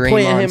win with you Draymond,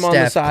 plant him Steph, on the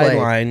Clay,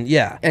 sideline,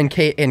 yeah, and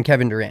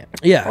Kevin Durant.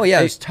 Yeah. Oh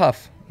yeah, it was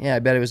tough. Yeah, I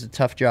bet it was a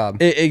tough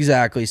job.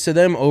 Exactly. So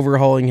them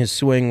overhauling his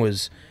swing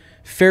was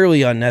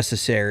fairly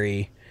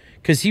unnecessary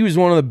because he was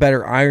one of the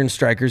better iron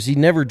strikers. He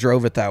never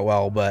drove it that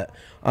well, but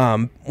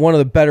one of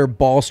the better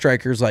ball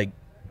strikers, like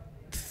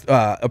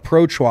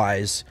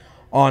approach-wise,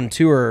 on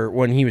tour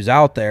when he was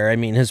out there. I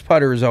mean, his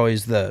putter was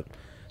always the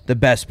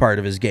best part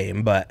of his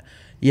game. But,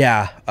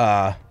 yeah,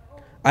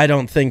 I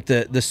don't think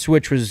that the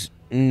switch was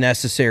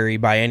necessary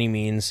by any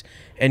means,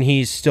 and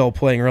he's still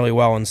playing really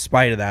well in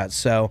spite of that.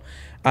 So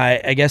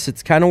I guess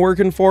it's kind of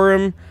working for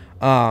him.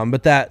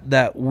 But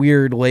that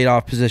weird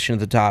laid-off position at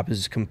the top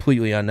is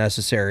completely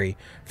unnecessary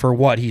for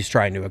what he's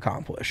trying to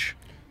accomplish.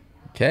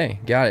 Okay,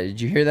 got it.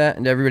 Did you hear that?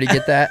 Did everybody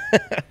get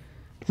that?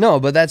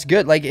 No, but that's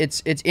good. Like,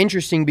 it's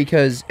interesting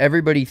because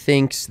everybody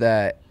thinks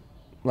that,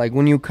 like,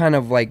 when you kind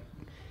of, like,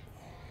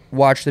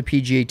 watch the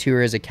PGA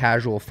Tour as a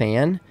casual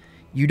fan,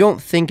 you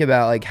don't think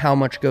about, like, how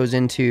much goes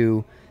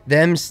into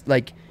them,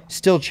 like,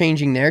 still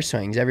changing their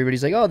swings.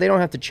 Everybody's like, oh, they don't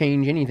have to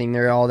change anything.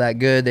 They're all that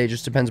good. They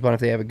just depends upon if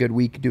they have a good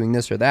week doing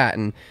this or that.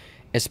 And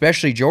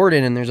especially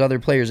Jordan, and there's other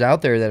players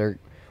out there that are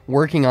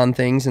working on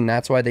things, and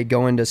that's why they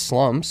go into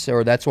slumps,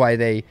 or that's why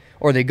they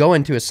go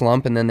into a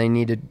slump, and then they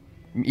need to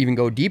even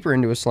go deeper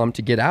into a slump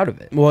to get out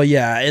of it. Well,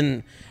 yeah,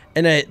 and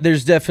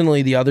there's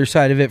definitely the other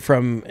side of it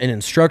from an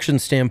instruction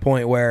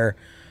standpoint where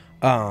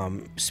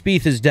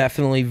Spieth is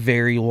definitely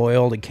very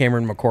loyal to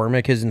Cameron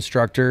McCormick, his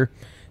instructor,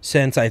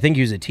 since I think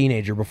he was a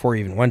teenager before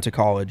he even went to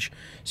college.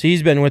 So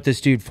he's been with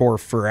this dude for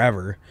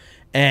forever.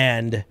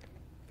 And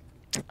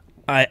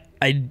I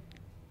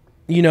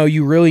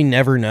you really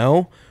never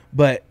know,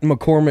 but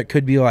McCormick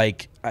could be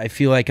like, I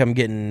feel like I'm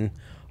getting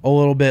a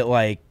little bit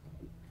like,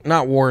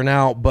 not worn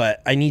out,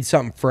 but I need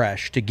something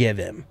fresh to give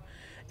him.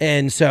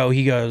 And so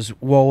he goes,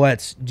 well,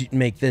 let's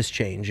make this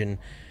change. And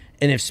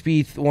if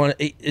Spieth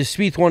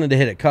wanted to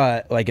hit a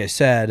cut, like I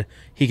said,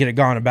 he could have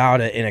gone about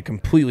it in a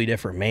completely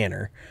different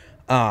manner.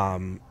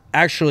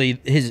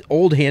 Actually, his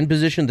old hand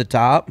position at the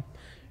top,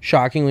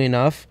 shockingly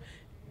enough,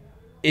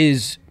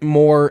 is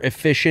more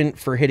efficient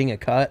for hitting a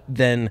cut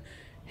than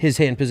his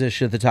hand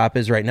position at the top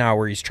is right now,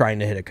 where he's trying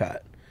to hit a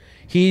cut.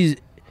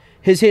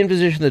 His hand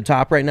position at the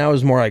top right now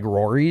is more like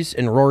Rory's,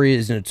 and Rory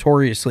is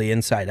notoriously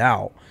inside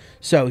out.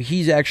 So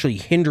he's actually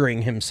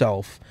hindering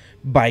himself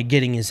by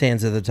getting his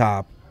hands at the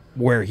top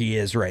where he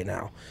is right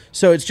now.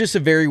 So it's just a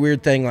very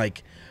weird thing.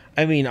 Like,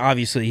 I mean,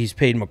 obviously he's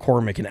paid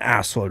McCormick an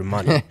assload of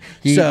money.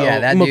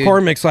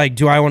 McCormick's like,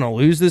 do I want to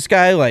lose this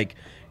guy? Like,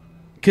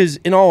 because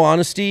in all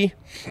honesty,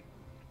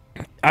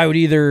 I would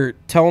either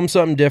tell him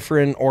something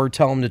different or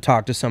tell him to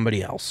talk to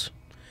somebody else.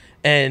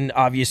 And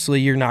obviously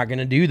you're not going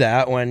to do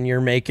that when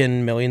you're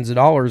making millions of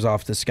dollars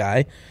off this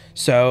guy.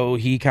 So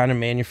he kind of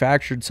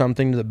manufactured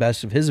something to the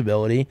best of his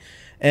ability.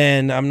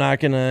 And I'm not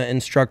going to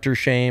instructor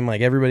shame.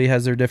 Like, everybody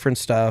has their different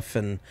stuff.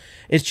 And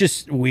it's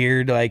just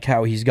weird, like,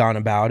 how he's gone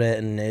about it.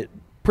 And it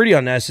pretty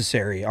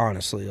unnecessary,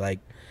 honestly. Like,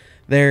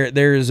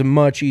 there is a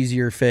much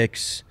easier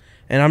fix.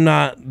 And I'm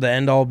not the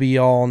end-all,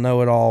 be-all,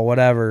 know-it-all,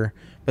 whatever.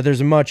 But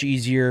there's a much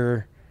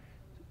easier,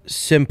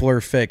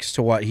 simpler fix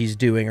to what he's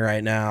doing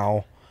right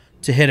now,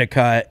 to hit a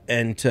cut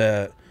and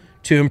to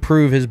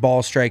improve his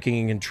ball striking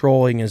and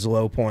controlling his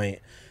low point,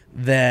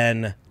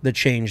 than the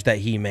change that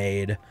he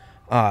made.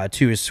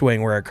 to his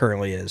swing where it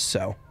currently is.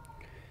 So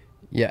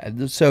Yeah.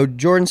 So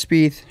Jordan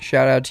Spieth,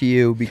 shout out to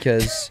you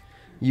because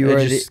you I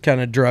are just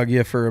kind of drug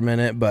you for a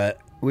minute, but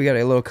we got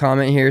a little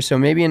comment here. So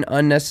maybe an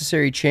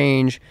unnecessary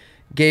change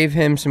gave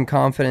him some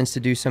confidence to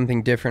do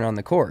something different on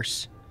the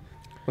course.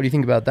 What do you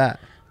think about that?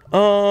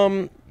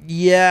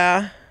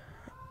 yeah,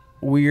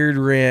 weird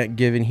rant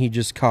given he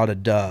just caught a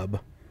dub.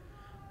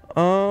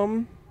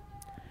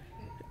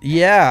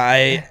 Yeah,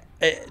 I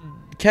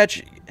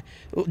catch,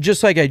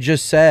 just like I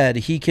just said,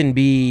 he can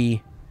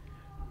be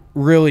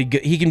really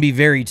good. He can be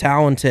very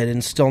talented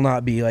and still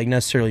not be like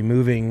necessarily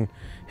moving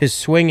his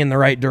swing in the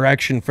right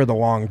direction for the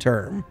long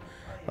term.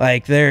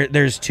 Like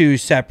there's two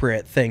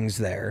separate things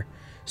there.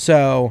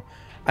 So,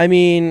 I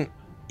mean,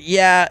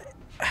 yeah,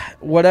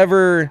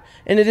 whatever.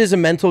 And it is a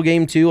mental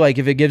game too. Like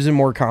if it gives him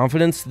more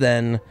confidence,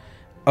 then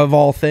of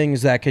all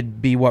things, that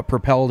could be what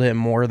propelled him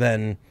more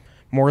than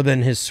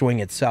his swing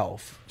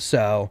itself.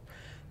 So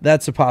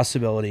that's a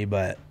possibility,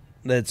 but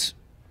it's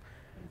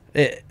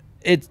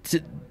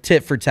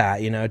tit for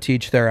tat, to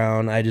each their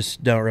own. I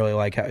just don't really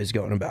like how he's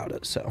going about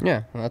it. So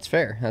Yeah, well, that's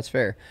fair. That's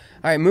fair.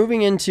 All right,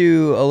 moving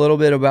into a little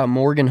bit about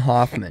Morgan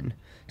Hoffman.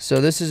 So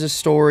this is a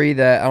story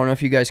that I don't know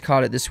if you guys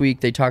caught it this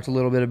week. They talked a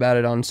little bit about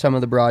it on some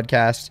of the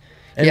broadcasts.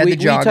 He had the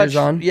joggers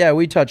on. Yeah,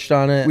 we touched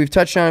on it. We've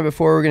touched on it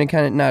before. We're going to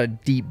kind of, not a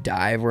deep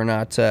dive. We're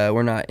not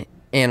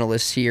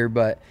analysts here,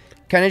 but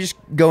kind of just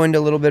go into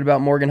a little bit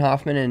about Morgan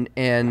Hoffman.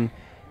 And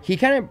he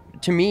kind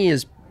of, to me,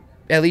 is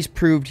at least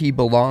proved he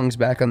belongs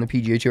back on the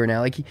PGA Tour now.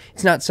 Like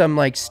it's not some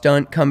like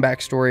stunt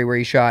comeback story where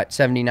he shot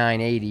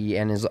 79, 80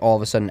 and is all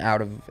of a sudden out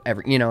of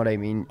every. You know what I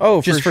mean?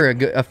 Oh, just for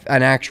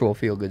an actual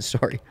feel good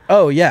story.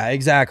 Oh yeah,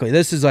 exactly.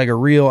 This is like a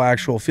real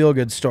actual feel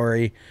good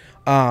story.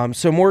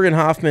 So Morgan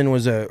Hoffman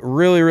was a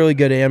really really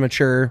good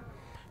amateur,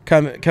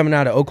 coming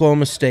out of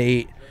Oklahoma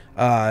State.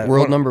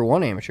 World number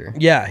one amateur.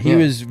 Yeah, he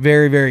was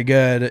very very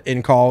good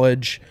in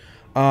college.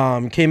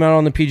 Came out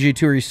on the PGA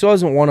Tour. He still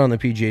hasn't won on the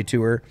PGA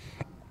Tour.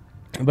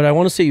 But I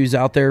want to say he was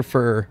out there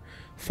for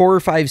 4 or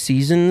 5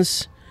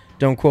 seasons.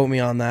 Don't quote me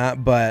on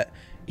that. But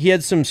he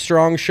had some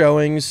strong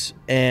showings,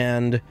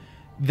 and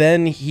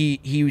then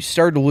he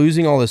started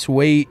losing all this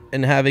weight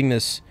and having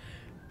this,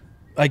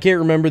 I can't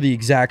remember the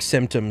exact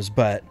symptoms,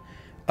 but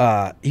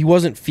he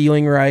wasn't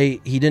feeling right.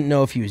 He didn't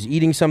know if he was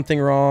eating something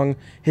wrong.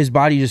 His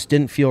body just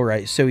didn't feel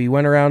right. So he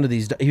went around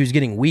to he was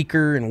getting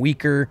weaker and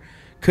weaker,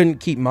 couldn't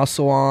keep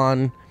muscle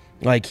on,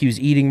 like he was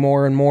eating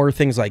more and more,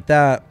 things like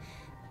that.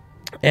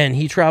 And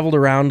he traveled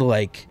around to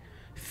like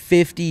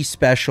 50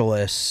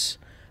 specialists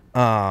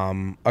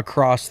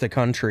across the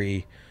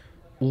country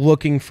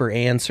looking for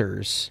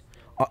answers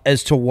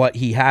as to what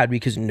he had,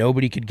 because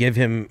nobody could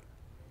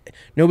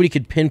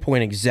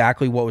pinpoint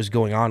exactly what was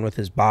going on with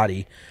his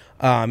body.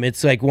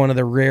 It's like one of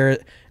the rare,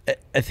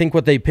 I think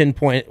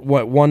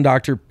what one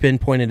doctor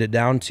pinpointed it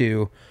down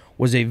to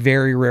was a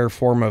very rare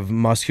form of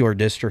muscular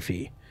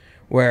dystrophy,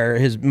 where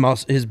his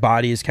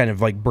body is kind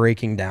of like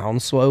breaking down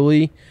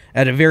slowly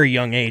at a very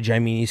young age. I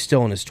mean, he's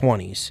still in his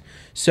 20s.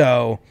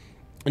 So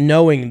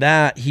knowing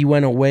that, he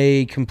went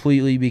away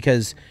completely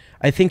because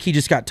I think he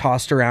just got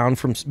tossed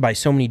around by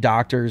so many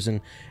doctors,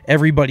 and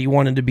everybody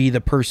wanted to be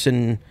the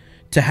person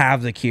to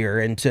have the cure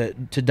and to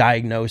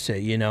diagnose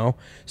it,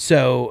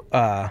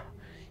 So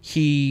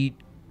he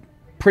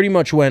pretty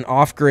much went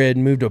off grid,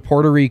 moved to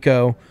Puerto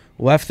Rico,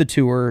 left the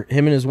tour,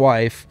 him and his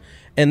wife.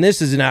 And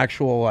this is an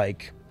actual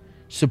like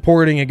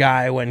supporting a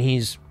guy when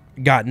he's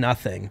got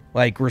nothing.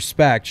 Like,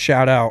 respect,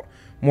 shout out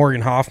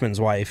Morgan Hoffman's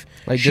wife.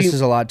 Like, this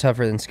is a lot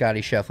tougher than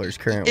Scotty Scheffler's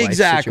current life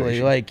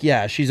situation. Like,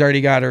 yeah, she's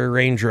already got her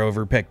Range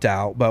Rover picked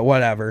out, but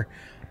whatever.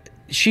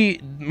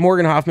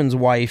 Morgan Hoffman's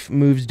wife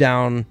moves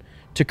down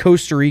to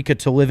Costa Rica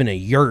to live in a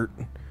yurt.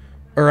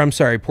 Or, I'm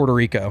sorry, Puerto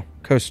Rico.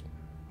 I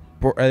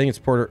think it's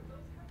Puerto.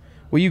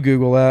 Will you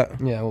Google that?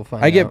 Yeah, we'll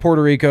find out. I get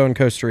Puerto Rico and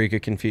Costa Rica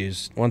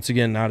confused. Once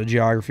again, not a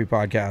geography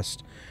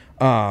podcast.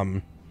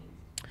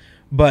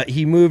 But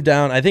he moved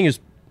down. I think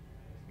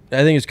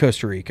it's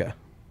Costa Rica.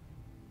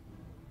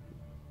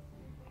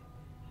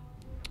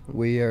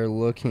 We are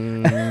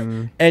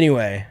looking.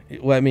 Anyway,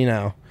 let me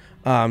know.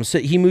 So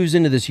he moves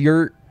into this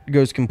yurt,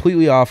 goes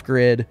completely off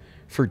grid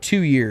for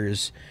 2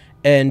 years,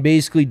 and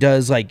basically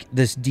does like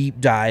this deep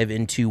dive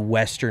into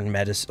Western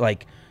medicine,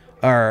 like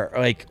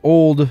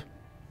old.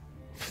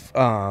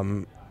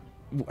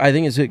 I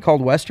think, is it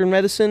called Western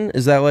medicine?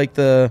 Is that like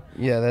the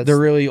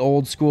really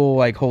old school,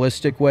 like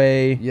holistic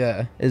way?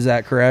 Yeah. Is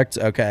that correct?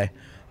 Okay.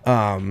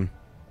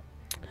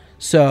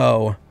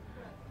 So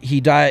he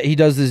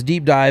does this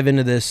deep dive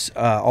into this,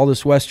 all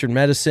this Western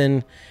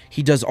medicine.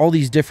 He does all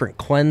these different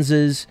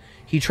cleanses.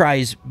 He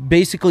tries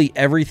basically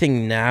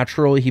everything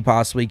natural he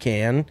possibly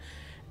can.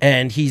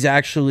 And he's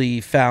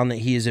actually found that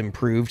he has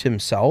improved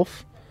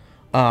himself,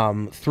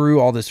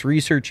 through all this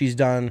research he's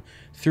done,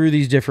 through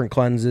these different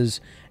cleanses.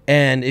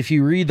 And if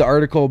you read the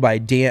article by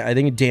Dan, I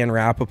think Dan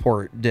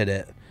Rappaport did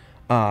it.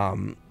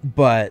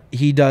 But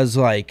he does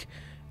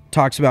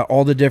talks about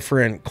all the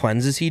different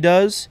cleanses he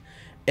does.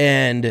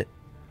 And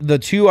the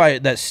two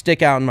that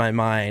stick out in my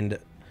mind,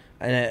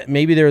 and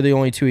maybe they're the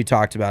only two he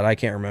talked about, I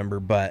can't remember,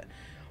 but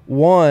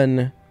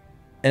One,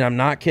 and I'm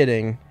not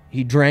kidding,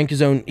 he drank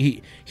his own,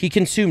 he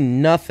consumed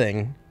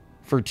nothing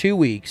for 2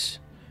 weeks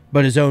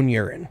but his own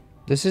urine.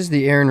 This is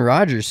the Aaron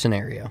Rodgers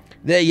scenario.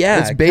 Yeah.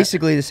 It's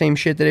basically the same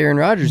shit that Aaron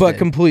Rodgers but did.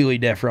 completely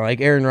different.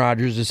 Like, Aaron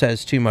Rodgers just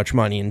has too much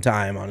money and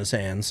time on his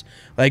hands.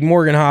 Like,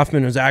 Morgan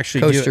Hoffman was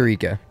actually Costa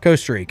Rica.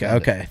 Costa Rica.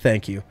 Okay,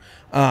 thank you.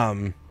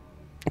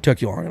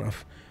 Took you long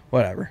enough.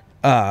 Whatever.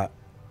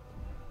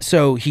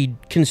 So he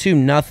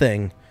consumed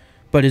nothing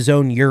but his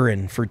own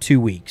urine for 2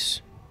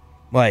 weeks.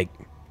 Like,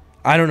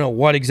 I don't know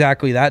what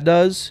exactly that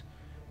does,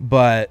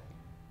 but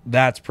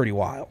that's pretty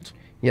wild.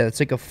 Yeah,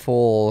 it's like a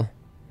full...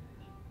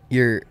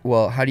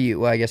 how do you...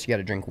 Well, I guess you got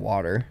to drink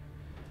water,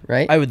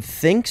 right? I would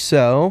think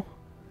so.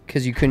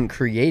 Because you couldn't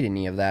create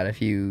any of that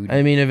if you...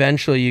 I mean,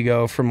 eventually you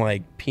go from,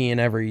 like, peeing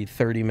every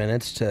 30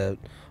 minutes to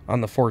on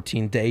the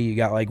 14th day, you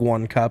got, like,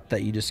 1 cup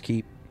that you just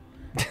keep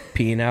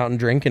peeing out and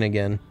drinking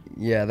again.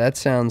 Yeah, that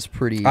sounds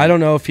pretty... I don't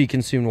know if he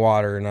consumed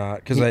water or not,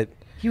 because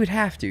You would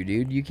have to,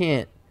 dude. You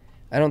can't...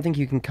 I don't think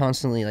you can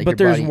constantly, like, But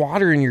your there's body...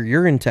 water in your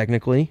urine,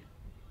 technically.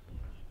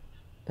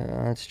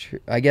 That's true.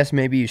 I guess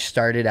maybe you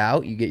started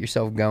out, you get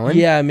yourself going.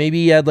 Yeah,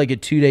 maybe he had, like, a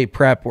 2-day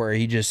prep where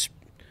he just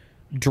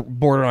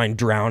borderline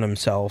drowned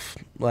himself.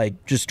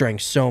 Like, just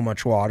drank so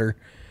much water.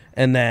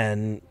 And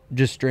then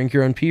just drink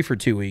your own pee for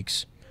 2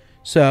 weeks.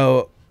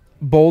 So,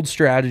 bold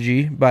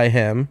strategy by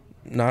him.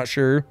 Not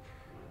sure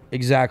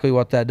exactly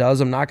what that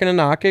does. I'm not going to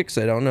knock it because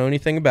I don't know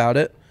anything about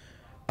it.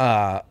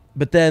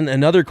 But then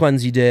another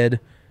cleanse he did,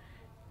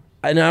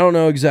 and I don't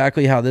know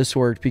exactly how this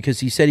worked because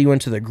he said he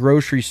went to the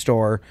grocery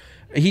store.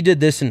 He did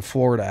this in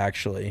Florida,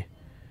 actually.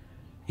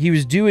 He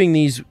was doing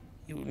these,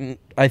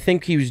 I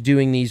think he was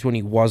doing these when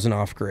he wasn't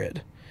off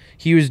grid.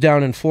 He was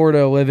down in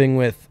Florida living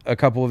with a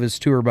couple of his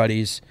tour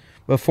buddies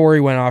before he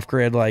went off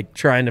grid, like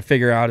trying to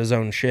figure out his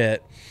own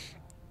shit.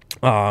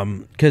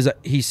 Because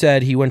he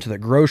said he went to the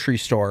grocery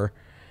store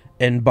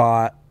and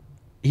bought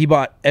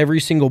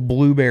every single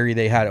blueberry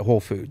they had at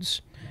Whole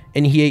Foods.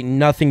 And he ate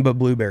nothing but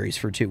blueberries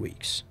for 2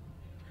 weeks.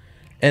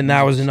 And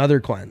that was another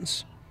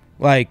cleanse.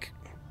 Like,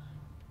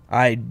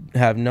 I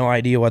have no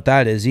idea what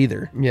that is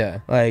either.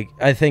 Yeah. Like,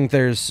 I think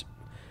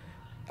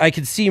I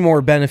could see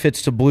more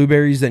benefits to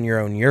blueberries than your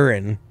own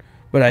urine,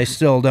 but I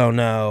still don't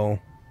know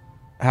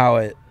how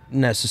it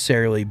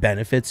necessarily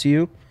benefits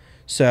you.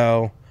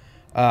 So,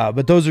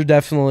 but those are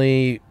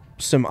definitely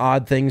some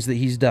odd things that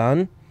he's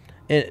done.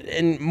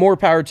 And more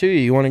power to you.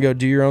 You want to go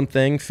do your own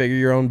thing, figure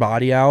your own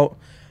body out.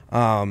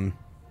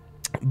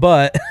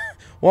 But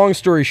long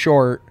story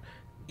short,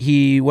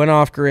 he went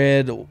off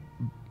grid,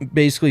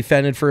 basically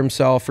fended for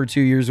himself for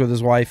 2 years with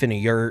his wife in a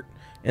yurt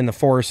in the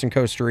forest in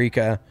Costa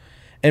Rica.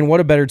 And what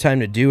a better time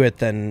to do it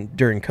than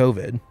during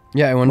COVID.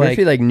 Yeah, I wonder if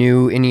he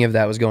knew any of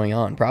that was going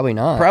on. Probably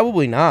not.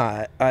 Probably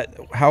not.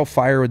 How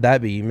fire would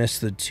that be? You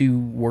missed the 2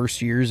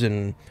 worst years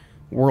in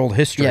world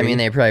history. Yeah, I mean,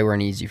 they probably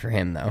weren't easy for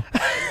him, though.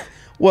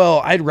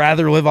 Well, I'd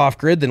rather live off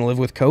grid than live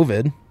with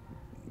COVID.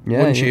 Yeah,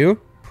 wouldn't you?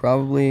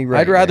 Probably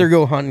right. I'd rather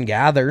go hunt and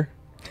gather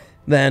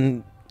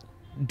than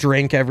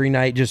drink every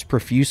night just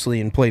profusely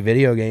and play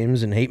video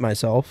games and hate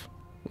myself.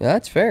 Yeah,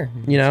 that's fair.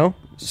 You know?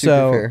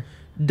 Super fair.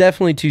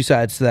 Definitely 2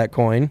 sides to that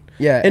coin.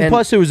 Yeah. And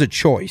plus it was a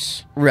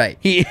choice. Right.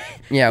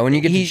 Yeah, when you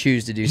get to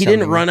choose to do something. He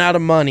didn't run out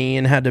of money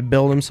and had to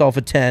build himself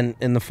a tent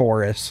in the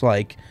forest.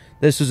 Like,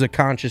 this was a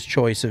conscious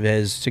choice of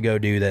his to go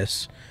do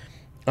this.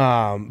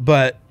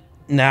 But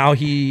now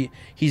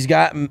he's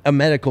got a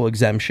medical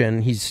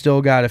exemption. He's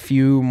still got a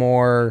few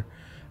more,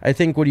 I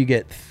think, what do you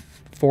get,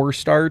 4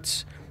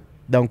 starts?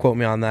 Don't quote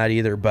me on that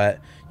either, but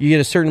you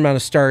get a certain amount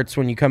of starts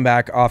when you come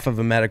back off of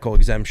a medical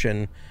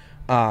exemption.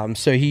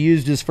 So he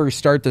used his first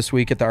start this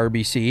week at the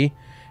RBC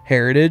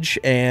Heritage,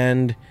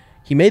 and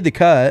he made the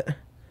cut.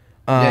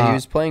 Yeah, he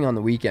was playing on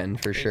the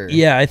weekend for sure.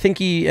 Yeah, I think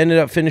he ended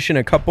up finishing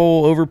a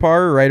couple over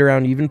par, right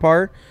around even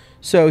par.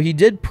 So he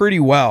did pretty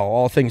well,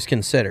 all things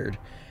considered.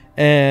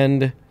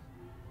 And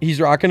he's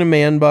rocking a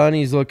man bun.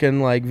 He's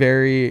looking like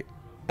very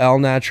El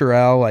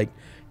Natural, like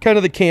kind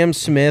of the Cam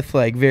Smith,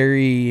 like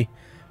very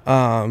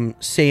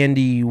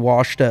sandy,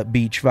 washed up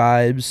beach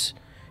vibes.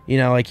 You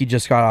know, like he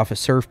just got off a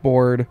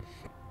surfboard.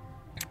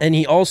 And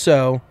he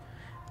also,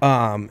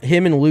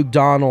 him and Luke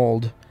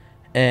Donald,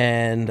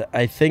 and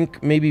I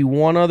think maybe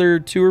one other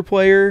tour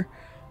player,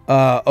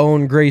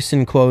 own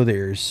Grayson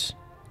Clothiers,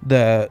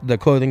 the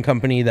clothing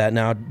company that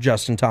now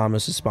Justin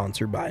Thomas is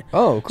sponsored by.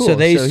 Oh, cool. So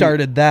they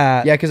started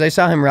that. Yeah, because I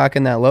saw him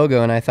rocking that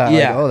logo, and I thought,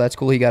 like, oh, that's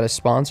cool. He got a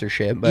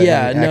sponsorship, but he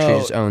actually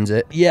just owns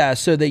it. Yeah,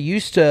 so they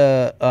used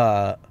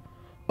to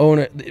own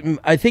it.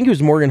 I think it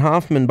was Morgan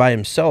Hoffman by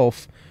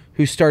himself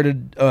who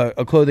started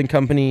a clothing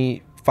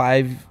company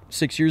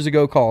 5-6 years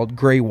ago called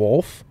Grey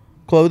Wolf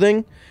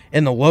Clothing,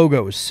 and the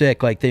logo was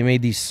sick. Like, they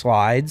made these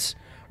slides,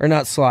 or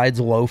not slides,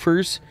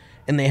 loafers,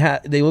 and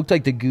they looked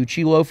like the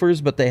Gucci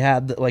loafers, but they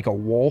had like a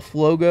wolf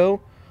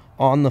logo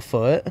on the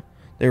foot.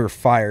 They were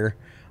fire.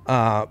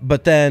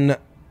 But then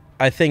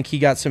I think he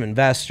got some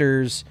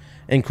investors,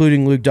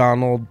 including Luke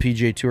Donald,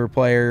 PGA Tour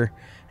player,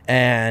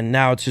 and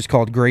now it's just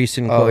called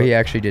Grayson. Oh, he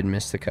actually did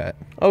miss the cut.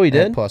 Oh, he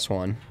did? At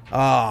 +1.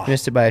 Oh,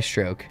 Missed it by a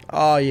stroke.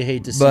 oh, you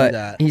hate to see But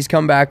that. he's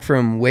come back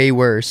from way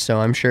worse, so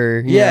I'm sure.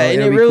 Yeah, and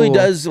it'll it be really cool.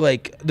 does.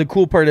 Like, the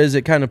cool part is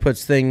it kind of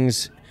puts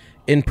things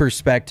in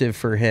perspective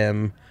for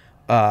him,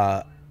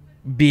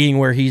 being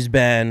where he's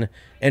been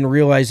and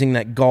realizing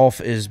that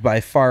golf is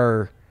by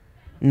far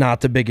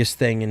not the biggest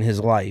thing in his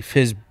life.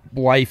 His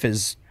life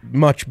is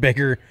much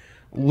bigger.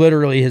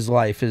 Literally, his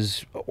life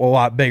is a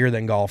lot bigger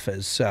than golf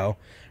is. So,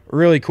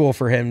 really cool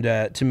for him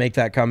to make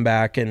that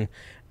comeback. And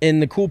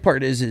the cool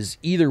part is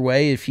either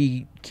way, if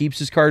he keeps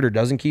his card or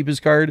doesn't keep his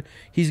card,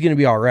 he's going to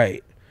be all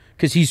right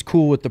because he's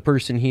cool with the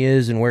person he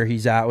is and where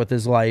he's at with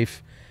his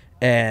life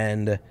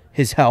and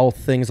his health,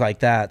 things like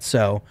that.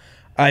 So,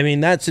 I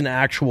mean, that's an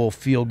actual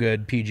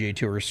feel-good PGA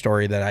Tour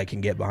story that I can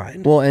get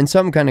behind. Well, and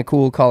some kind of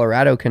cool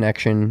Colorado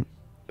connection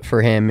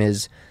for him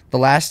is the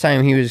last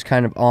time he was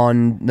kind of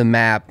on the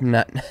map,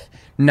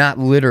 not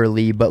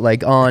literally, but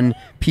like on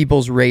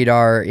people's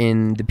radar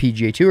in the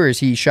PGA Tours,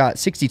 he shot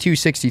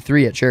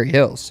 62-63 at Cherry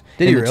Hills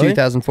Did in he the really?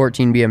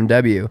 2014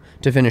 BMW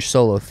to finish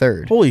solo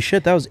third. Holy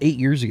shit, that was 8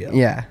 years ago.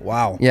 Yeah.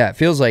 Wow. Yeah, it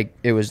feels like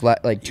it was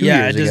like 2 years ago.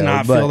 Yeah, it does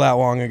not feel that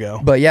long ago.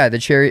 But yeah, the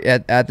Cherry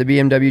at the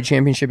BMW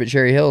Championship at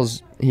Cherry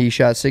Hills, he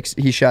shot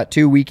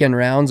 2 weekend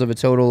rounds of a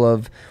total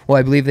of, well,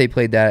 I believe they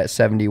played that at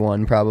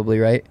 71 probably,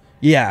 right?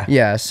 Yeah.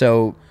 Yeah,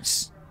 so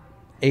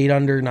 8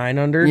 under, 9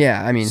 under.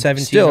 yeah, I mean,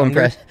 17 still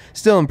under.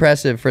 still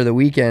impressive for the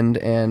weekend,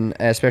 and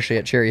especially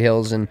at Cherry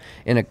Hills and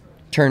in a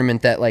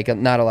tournament that like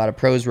not a lot of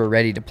pros were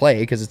ready to play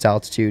because it's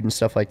altitude and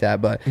stuff like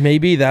that. But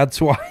Maybe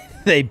that's why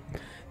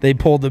they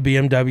pulled the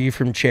BMW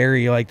from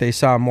Cherry. Like they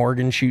saw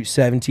Morgan shoot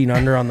 17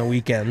 under on the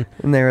weekend,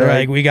 and they were they're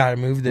like, we got to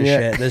move this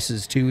Yeah. shit. This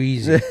is too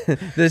easy.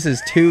 this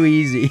is too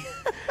easy.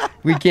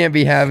 We can't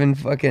be having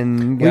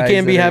fucking. We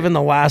can't be having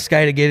the last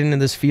guy to get into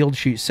this field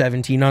shoot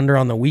 17 under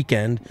on the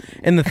weekend.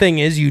 And the thing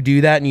is, you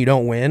do that and you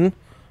don't win.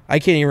 I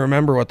can't even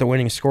remember what the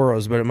winning score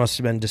was, but it must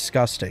have been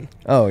disgusting.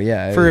 Oh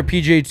yeah, For a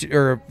PGA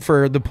or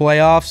for the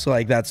playoffs,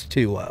 like that's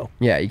too low.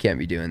 yeah, you can't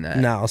be doing that.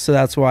 No, so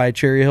that's why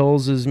Cherry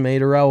Hills is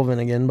made irrelevant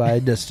again by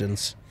a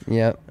distance.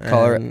 Yep.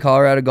 And-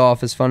 Colorado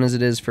golf, as fun as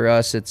it is for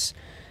us,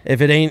 If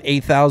it ain't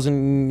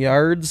 8,000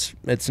 yards,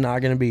 it's not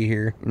going to be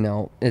here.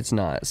 no, it's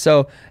not.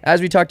 So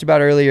as we talked about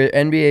earlier,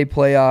 NBA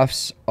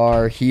playoffs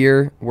are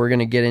here. We're going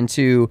to get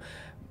into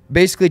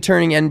basically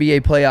turning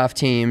NBA playoff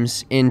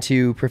teams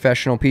into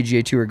professional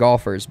PGA Tour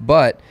golfers.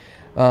 But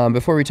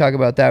before we talk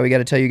about that, we got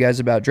to tell you guys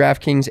about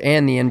DraftKings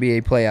and the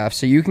NBA playoffs.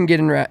 So you can get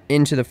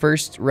into the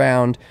first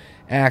round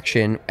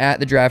action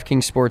at the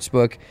DraftKings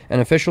Sportsbook, an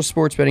official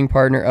sports betting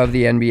partner of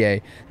the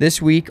NBA.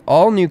 This week,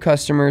 all new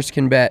customers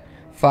can bet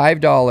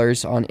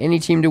 $5 on any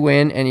team to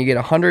win, and you get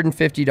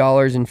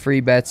 $150 in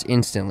free bets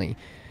instantly.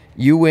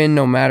 You win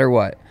no matter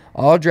what.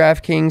 All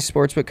DraftKings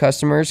Sportsbook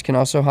customers can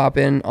also hop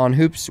in on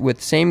hoops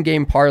with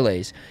same-game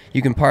parlays.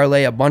 You can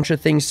parlay a bunch of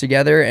things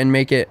together and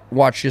make it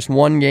watch just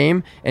one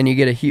game, and you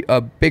get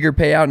a bigger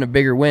payout and a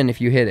bigger win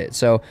if you hit it.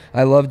 So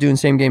I love doing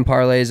same-game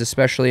parlays,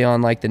 especially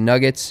on like the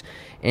Nuggets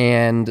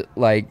and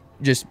like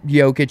just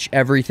Jokic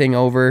everything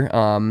over.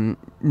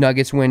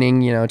 Nuggets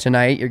winning,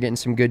 tonight. You're getting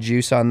some good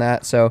juice on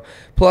that. So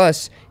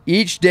plus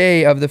each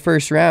day of the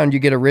first round, you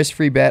get a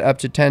risk-free bet up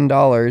to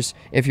 $10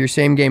 if your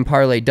same-game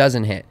parlay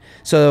doesn't hit.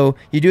 So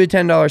you do a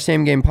 $10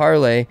 same-game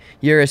parlay,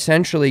 you're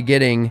essentially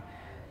getting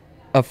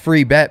a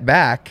free bet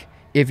back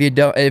if it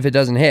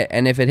doesn't hit.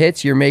 And if it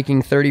hits, you're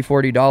making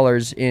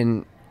 $30-$40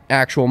 in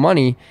actual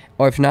money.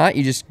 Or if not,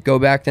 you just go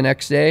back the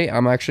next day.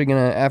 I'm actually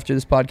going to, after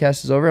this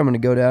podcast is over, I'm going to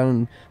go down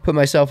and put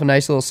myself a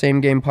nice little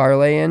same-game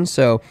parlay in.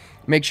 So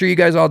make sure you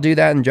guys all do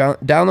that and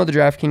download the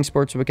DraftKings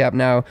Sportsbook app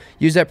now.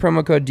 Use that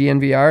promo code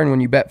DNVR, and when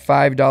you bet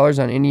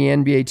 $5 on any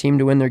NBA team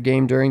to win their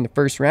game during the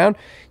first round,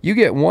 you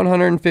get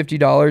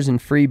 $150 in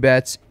free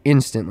bets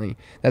instantly.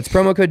 That's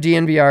promo code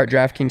DNVR at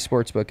DraftKings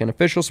Sportsbook, an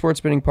official sports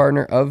betting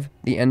partner of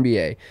the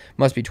NBA.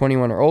 Must be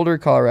 21 or older,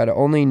 Colorado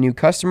only, new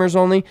customers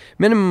only,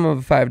 minimum of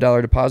a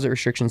 $5 deposit.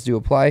 Restrictions do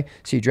apply.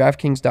 See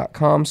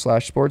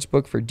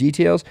DraftKings.com/sportsbook for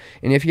details.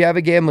 And if you have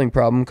a gambling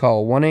problem,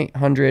 call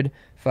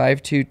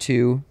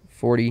 1-800-522-4700.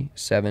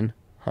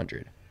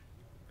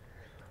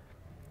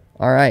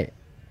 All right.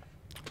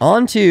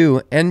 On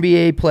to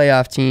NBA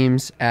playoff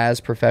teams as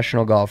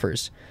professional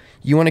golfers.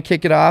 You want to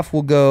kick it off?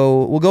 We'll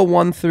go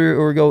 1 through,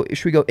 or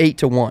should we go 8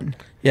 to 1?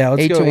 Yeah,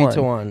 let's go 8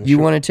 to 1. You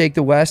Sure. want to take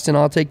the West and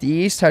I'll take the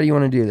East? How do you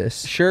want to do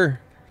this? Sure.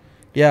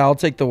 Yeah, I'll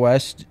take the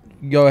West.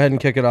 Go ahead and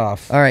kick it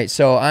off. All right,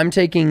 so I'm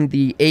taking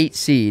the 8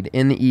 seed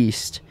in the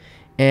East.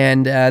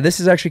 And this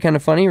is actually kind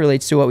of funny,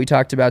 relates to what we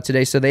talked about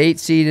today. So the 8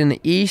 seed in the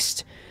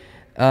East,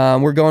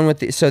 we're going with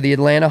the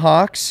Atlanta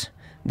Hawks.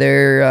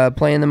 They're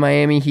playing the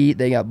Miami Heat.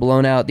 They got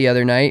blown out the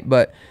other night.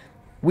 But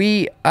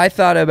I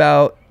thought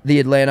about the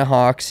Atlanta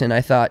Hawks, and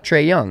I thought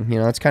Trae Young.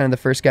 That's kind of the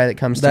first guy that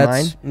comes to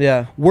mind.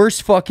 Yeah.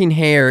 Worst fucking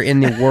hair in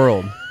the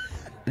world.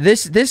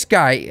 This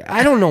guy,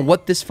 I don't know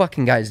what this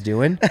fucking guy's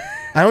doing.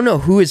 I don't know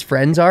who his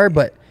friends are,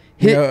 but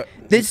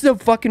This is the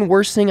fucking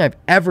worst thing I've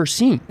ever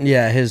seen.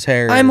 Yeah, his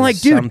hair. I'm is like,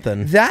 dude,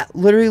 something. that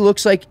literally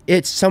looks like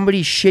it's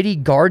somebody's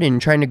shitty garden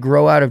trying to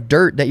grow out of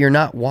dirt that you're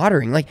not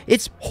watering. Like,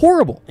 it's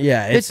horrible.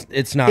 Yeah,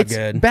 it's not it's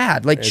good.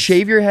 Bad. Like,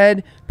 shave your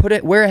head,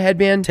 wear a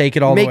headband, take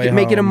it all the way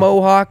make it a home.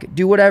 mohawk,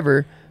 do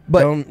whatever.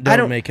 But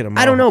don't make it a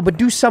mohawk. I don't know, but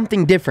do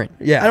something different.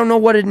 Yeah. I don't know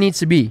what it needs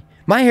to be.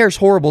 My hair's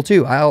horrible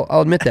too.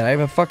 I'll admit that. I have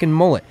a fucking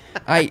mullet.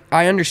 I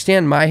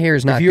understand my hair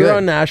is not If you're good.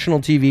 on national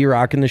TV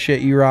rocking the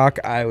shit you rock,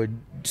 I would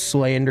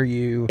slander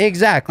you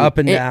exactly up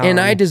and down. And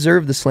I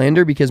deserve the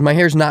slander because my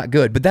hair's not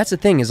good. But that's the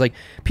thing is, like,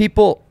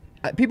 people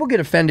get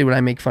offended when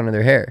I make fun of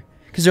their hair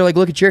because they're like,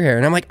 look at your hair.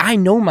 And I'm like, I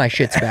know my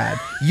shit's bad.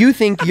 You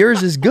think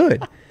yours is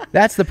good.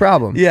 That's the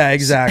problem. Yeah,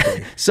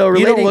 exactly. So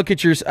you don't look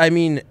at your. I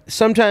mean,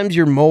 sometimes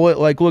your mullet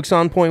like looks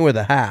on point with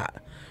a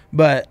hat,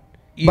 but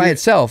by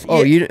itself.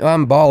 Oh,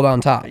 I'm bald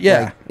on top.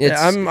 Yeah, like,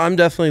 I'm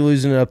definitely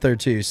losing it up there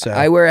too. So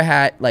I wear a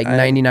hat like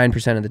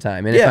 99% of the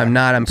time, and if I'm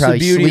not, I'm it's the probably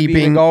beauty of being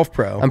sleeping. a golf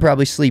pro. I'm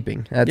probably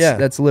sleeping.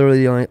 That's literally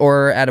the only,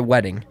 or at a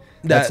wedding.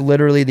 That's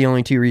literally the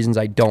only two reasons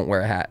I don't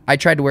wear a hat. I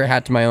tried to wear a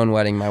hat to my own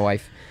wedding. My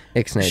wife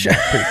ixnayed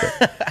that pretty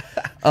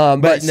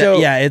quick. But so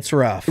yeah, it's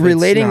rough.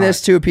 Relating It's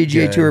this to a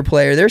PGA good. Tour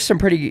player, there's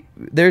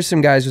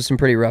some guys with some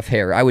pretty rough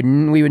hair.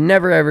 We would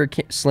never ever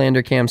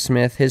slander Cam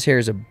Smith. His hair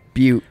is a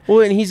beaut.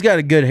 Well, and he's got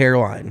a good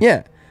hairline.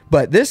 Yeah.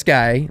 But this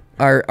guy,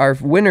 our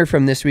winner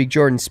from this week,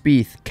 Jordan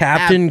Spieth,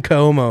 Captain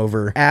Comb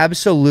Over,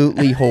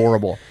 absolutely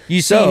horrible.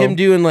 You see him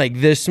doing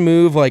like this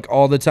move like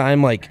all the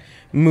time, like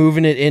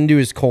moving it into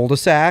his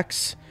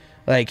cul-de-sacs.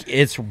 Like,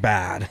 it's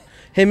bad.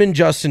 Him and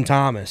Justin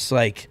Thomas,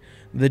 like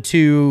the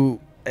two,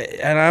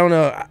 and I don't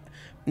know,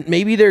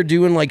 maybe they're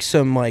doing like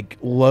some like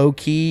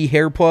low-key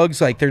hair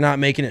plugs, like they're not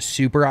making it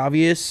super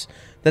obvious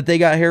that they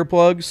got hair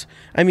plugs.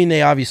 I mean,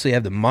 they obviously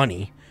have the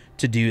money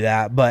to do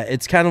that, but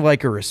it's kind of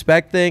like a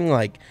respect thing.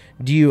 Like,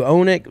 do you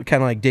own it?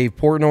 Kind of like Dave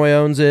Portnoy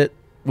owns it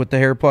with the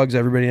hair plugs.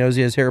 Everybody knows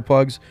he has hair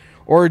plugs.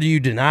 Or do you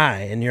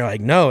deny? And you're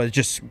like, no, it's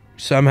just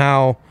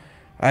somehow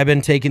I've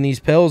been taking these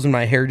pills and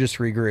my hair just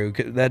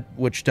regrew.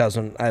 Which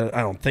doesn't, I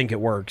don't think it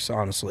works,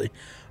 honestly.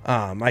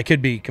 I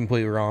could be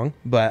completely wrong,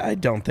 but I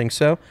don't think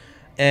so.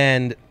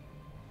 And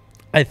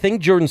I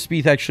think Jordan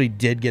Spieth actually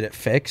did get it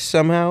fixed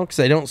somehow, because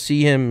I don't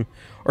see him,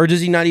 or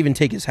does he not even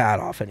take his hat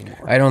off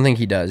anymore? I don't think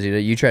he does.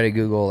 You try to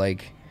Google,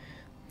 like,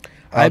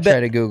 try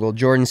to Google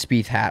Jordan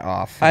Spieth hat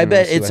off. I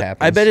bet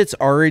it's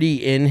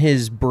already in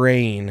his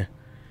brain,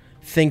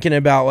 thinking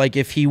about like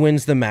if he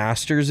wins the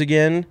Masters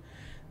again,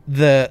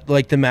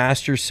 the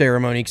Masters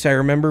ceremony. Because I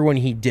remember when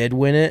he did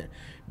win it,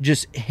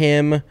 just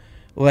him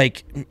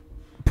like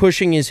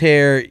pushing his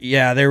hair.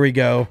 Yeah, there we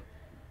go.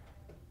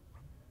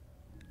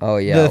 Oh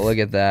yeah, look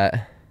at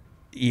that.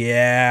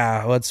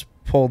 Yeah, let's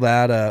pull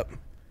that up.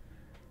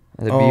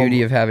 The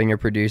beauty of having a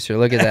producer.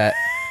 Look at that.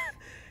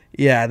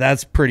 Yeah,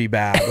 that's pretty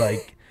bad.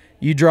 Like,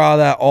 you draw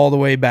that all the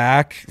way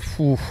back.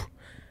 Whew,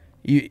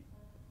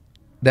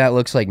 that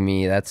looks like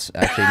me. That's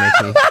actually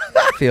makes me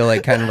feel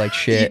like kind of like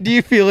shit. Do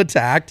you feel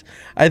attacked?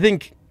 I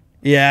think,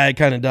 yeah, it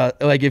kind of does.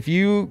 Like, if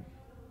I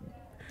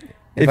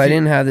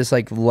didn't have this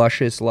like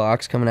luscious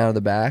locks coming out of the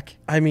back,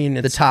 I mean,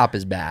 the top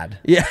is bad.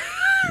 Yeah,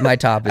 my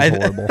top is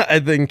horrible. I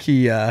think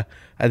he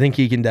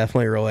can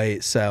definitely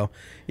relate. So,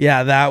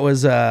 yeah, that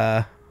was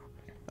a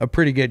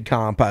pretty good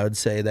comp, I would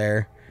say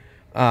there,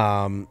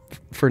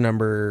 for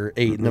number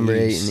 8 in number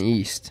the 8 East. in the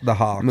East. The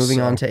Hawks.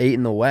 Moving on to 8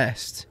 in the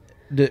West.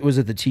 Was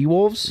it the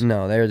T-Wolves?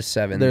 No, they're the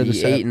 7. They're the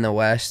the 7. 8 in the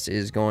West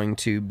is going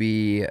to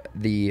be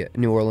the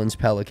New Orleans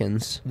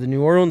Pelicans. The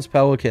New Orleans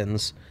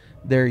Pelicans.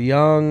 They're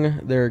young.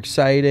 They're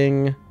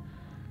exciting.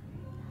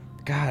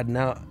 God,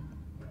 now,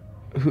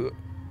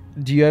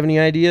 do you have any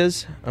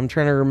ideas? I'm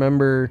trying to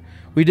remember.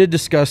 We did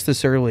discuss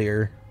this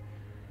earlier.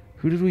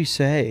 Who did we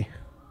say?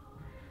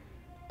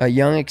 A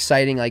young,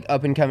 exciting, like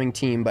up-and-coming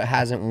team, but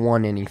hasn't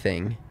won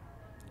anything.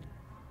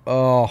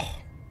 Oh,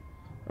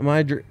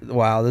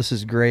 wow, this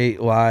is great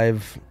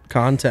live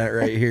content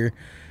right here.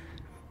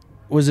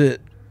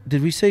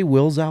 Did we say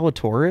Will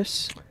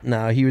Zalatoris?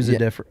 No, he was a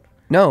different.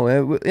 No,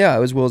 it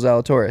was Will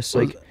Zalatoris.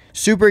 Like,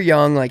 super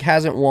young, like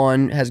hasn't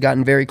won, has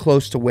gotten very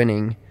close to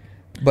winning,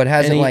 but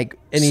hasn't and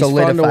he's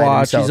solidified fun to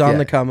watch. himself He's on yet.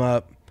 the come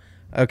up.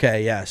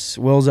 Okay, yes,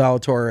 Will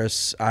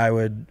Zalatoris. I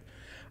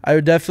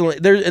would definitely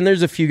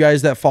there's a few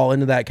guys that fall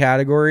into that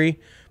category,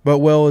 but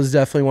Will is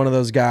definitely one of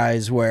those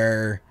guys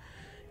where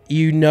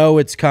you know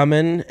it's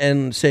coming.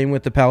 And same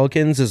with the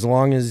Pelicans. As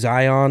long as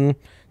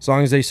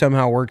they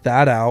somehow work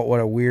that out,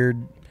 what a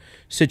weird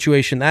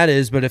situation that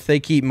is. But if they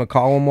keep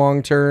McCollum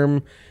long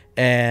term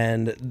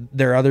and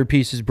their other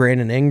pieces,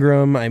 Brandon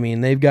Ingram, I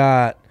mean they've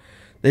got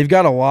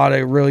a lot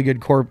of really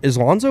good Is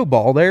Lonzo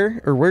Ball there,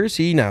 or where is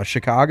he now?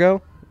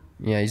 Chicago?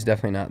 Yeah, he's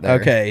definitely not there.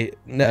 Okay,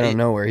 I don't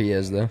know where he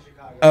is though.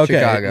 Okay,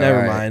 Chicago, never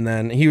all right. mind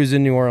then. He was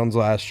in New Orleans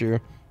last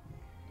year.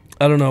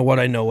 I don't know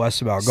what I know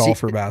less about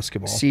golf or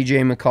basketball.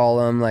 CJ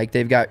McCollum, like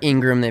they've got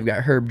Ingram, they've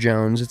got Herb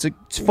Jones. It's a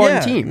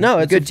fun team. No,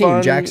 it's a good a team.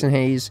 fun- Jackson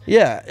Hayes.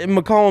 Yeah, and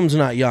McCollum's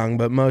not young,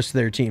 but most of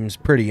their team's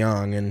pretty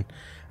young. And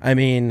I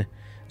mean,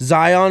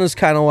 Zion is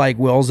kind of like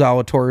Will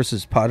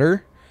Zalatoris'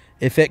 putter.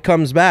 If it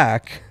comes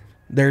back,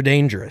 they're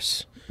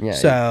dangerous. Yeah.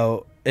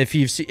 So if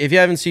you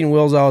haven't seen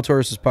Will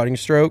Zalatoris' putting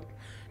stroke,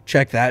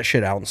 check that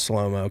shit out in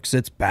slow-mo because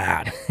it's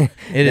bad.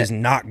 It is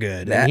not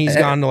good. And he's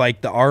gone to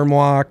like the arm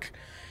lock.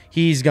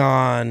 He's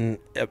gone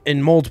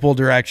in multiple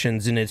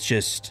directions, and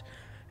it's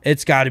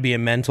got to be a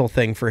mental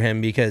thing for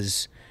him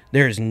because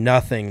there's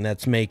nothing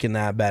that's making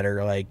that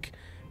better. Like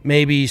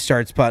maybe he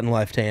starts putting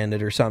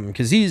left-handed or something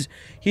because he's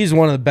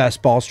one of the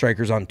best ball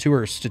strikers on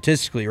tour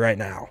statistically right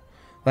now.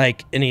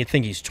 Like, and I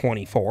think he's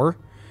 24.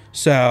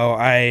 So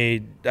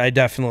I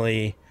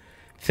definitely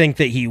think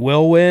that he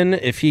will win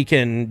if he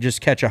can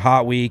just catch a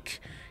hot week,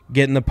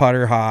 getting the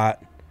putter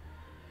hot,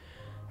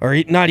 or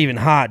not even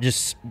hot,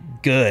 just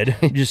good,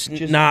 just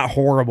not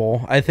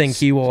horrible. I think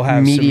he will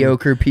have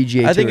mediocre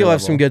PGA. I think he'll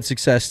have level. some good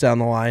success down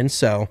the line.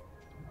 So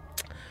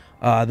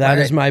that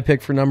is my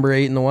pick for number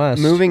 8 in the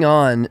West. Moving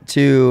on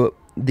to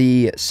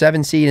the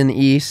 7 seed in the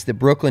East, the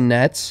Brooklyn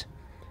Nets,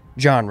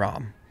 Jon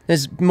Rahm.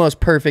 This is the most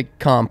perfect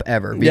comp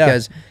ever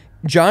because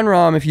Jon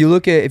Rahm, if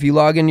you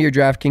log into your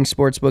DraftKings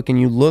Sportsbook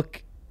and you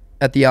look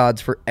at the odds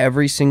for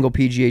every single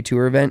PGA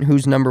Tour event,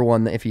 who's number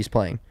 1 if he's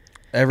playing?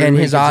 And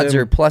his odds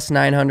are plus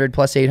 900,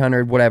 plus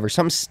 800, whatever.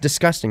 Something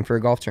disgusting for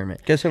a golf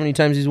tournament. Guess how many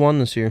times he's won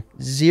this year?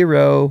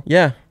 0.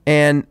 Yeah.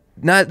 And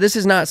this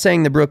is not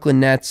saying the Brooklyn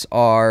Nets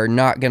are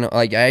not going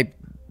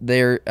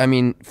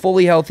to,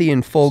 fully healthy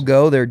and full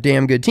go, they're a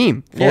damn good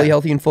team. Fully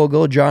healthy and full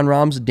go, Jon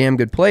Rahm's a damn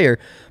good player,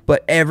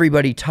 but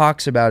everybody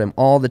talks about him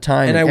all the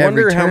time. And I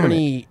wonder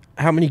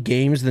how many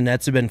games the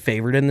Nets have been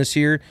favored in this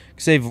year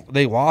because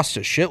they lost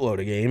a shitload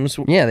of games.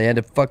 Yeah, they had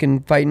to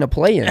fucking fight in a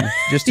play-in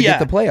just to get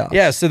the playoffs.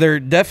 Yeah, so they're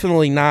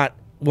definitely not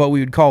what we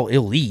would call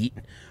elite.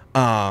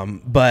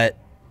 But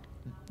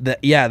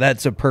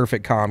that's a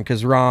perfect comp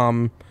because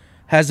Rahm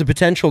has the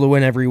potential to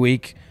win every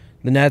week.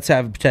 The Nets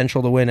have the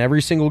potential to win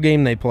every single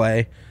game they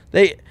play.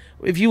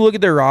 If you look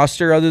at their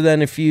roster, other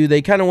than a few,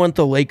 they kind of went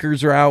the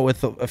Lakers route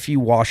with a few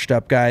washed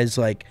up guys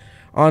like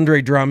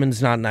Andre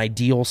Drummond's not an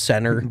ideal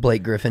center.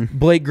 Blake Griffin.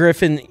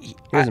 He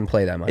doesn't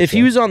play that much. If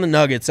he was on the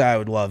Nuggets, I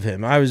would love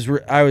him. I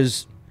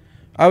was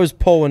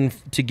pulling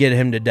to get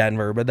him to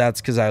Denver, but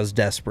that's because I was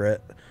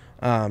desperate.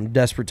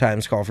 Desperate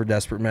times call for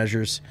desperate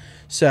measures.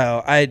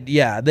 So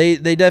they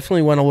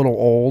definitely went a little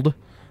old.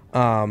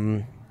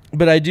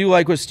 But I do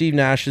like what Steve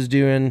Nash is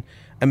doing.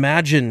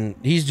 Imagine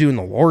he's doing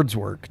the Lord's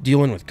work,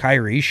 dealing with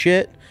Kyrie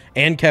shit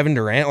and Kevin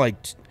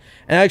Durant.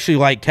 I actually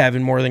like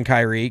Kevin more than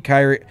Kyrie.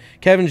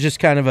 Kevin's just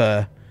kind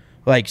of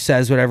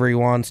says whatever he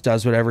wants,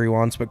 does whatever he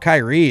wants, but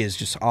Kyrie is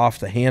just off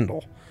the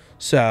handle.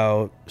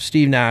 So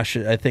Steve Nash,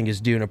 I think, is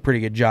doing a pretty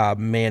good job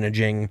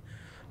managing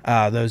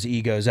those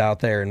egos out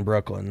there in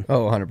Brooklyn.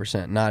 Oh,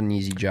 100%. Not an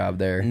easy job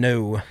there.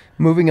 No.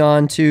 Moving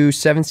on to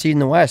 7th seed in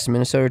the West,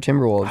 Minnesota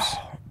Timberwolves.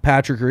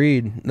 Patrick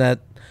Reed.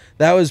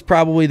 That was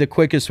probably the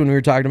quickest when we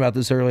were talking about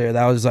this earlier.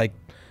 That was like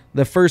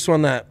the first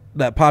one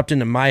that popped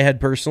into my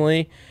head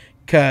personally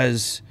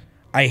because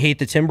I hate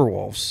the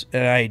Timberwolves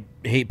and I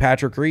hate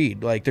Patrick Reed.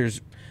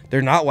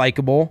 They're not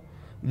likable.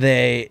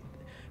 The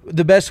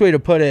best way to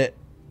put it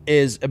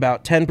is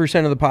about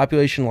 10% of the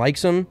population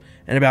likes them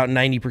and about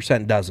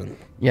 90% doesn't.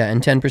 Yeah,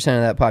 and 10% of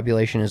that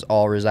population is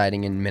all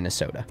residing in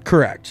Minnesota.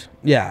 Correct.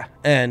 Yeah,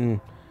 and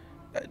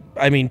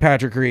I mean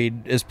Patrick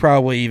Reed is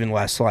probably even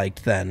less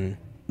liked than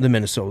the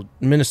Minnesota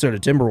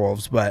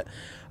Timberwolves, but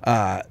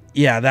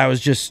that was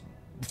just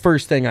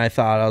first thing I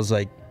thought. I was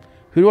like,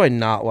 who do I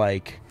not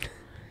like?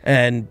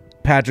 And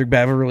Patrick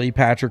Beverly,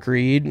 Patrick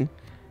Reed,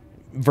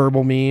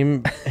 verbal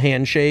meme,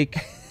 handshake,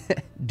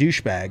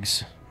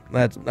 douchebags.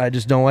 I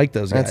just don't like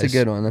those guys. That's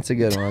a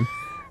good one.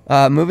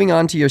 Moving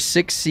on to your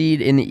 6th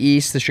seed in the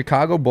East, the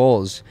Chicago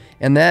Bulls.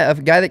 And a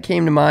guy that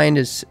came to mind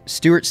is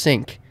Stuart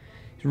Sink.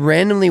 He's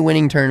randomly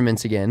winning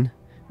tournaments again.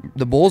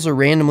 The Bulls are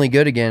randomly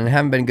good again and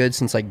haven't been good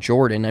since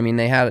Jordan. I mean,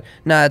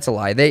 that's a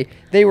lie.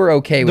 They were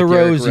okay with the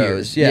Derrick Rose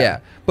years.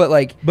 Yeah.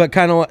 But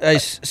kind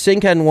of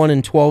Sink hadn't won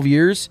in 12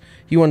 years.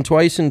 He won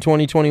twice in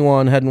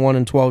 2021, hadn't won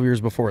in 12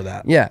 years before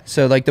that. Yeah.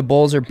 So the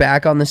Bulls are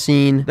back on the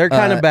scene. They're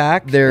kind of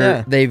back.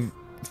 They've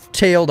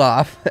tailed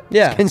off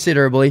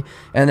considerably,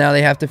 and now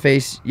they have to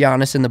face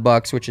Giannis and the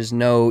Bucks, which is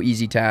no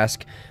easy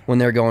task when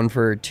they're going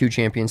for 2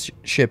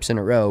 championships in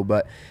a row.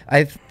 But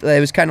it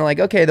was kind of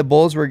okay, the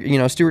Bulls were,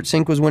 Stuart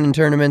Sink was winning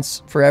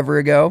tournaments forever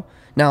ago.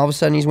 Now all of a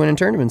sudden he's winning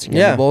tournaments again.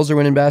 Yeah. The Bulls are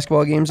winning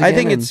basketball games again. I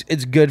think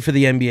it's good for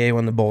the NBA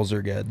when the Bulls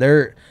are good.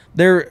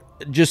 They're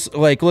just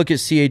look at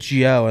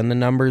CHGO and the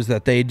numbers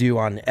that they do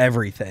on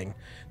everything.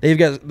 They've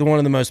got one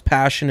of the most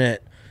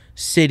passionate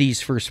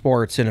cities for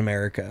sports in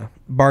America,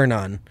 bar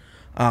none.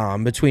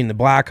 Between the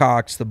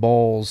Blackhawks, the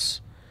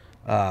Bulls,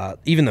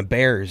 even the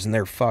Bears, and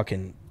they're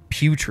fucking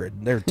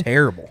putrid. They're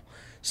terrible.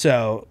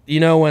 So,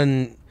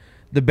 when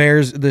the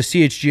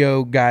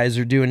CHGO guys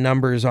are doing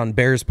numbers on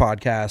Bears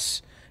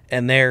podcasts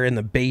and they're in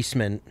the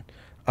basement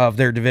of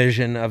their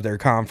division, of their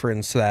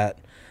conference, that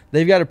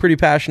they've got a pretty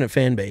passionate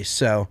fan base.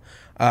 So,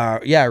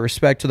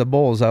 respect to the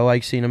Bulls. I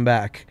like seeing them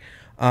back.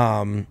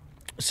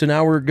 So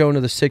now we're going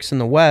to the 6th in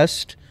the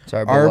West.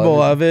 Our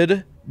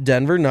beloved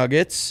Denver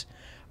Nuggets.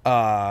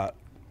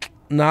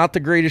 not the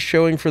greatest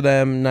showing for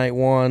them night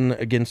one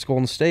against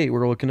Golden State.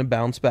 We're looking to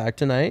bounce back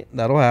tonight.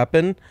 That'll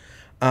happen.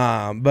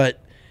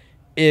 But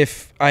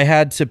if I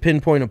had to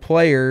pinpoint a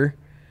player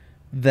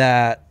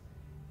that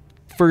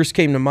first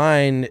came to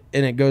mind,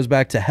 and it goes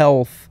back to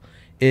health,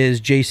 is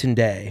Jason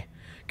Day.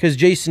 Because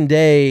Jason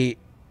Day,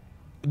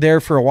 there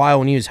for a while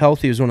when he was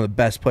healthy, was one of the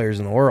best players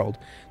in the world.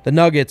 The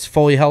Nuggets,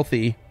 fully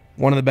healthy,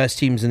 one of the best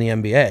teams in the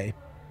NBA,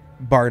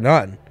 bar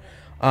none.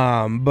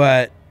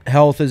 But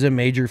health is a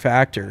major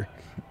factor,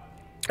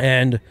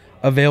 and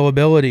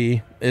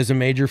availability is a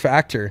major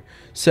factor.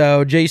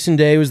 So Jason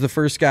Day was the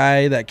first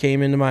guy that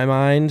came into my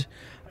mind,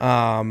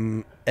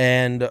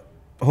 and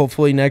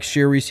hopefully next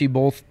year we see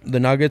both the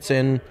Nuggets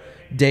and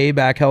Day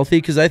back healthy,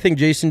 because I think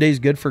Jason Day's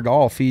good for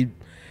golf. He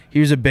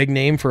was a big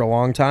name for a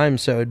long time,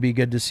 so it'd be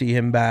good to see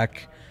him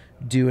back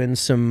doing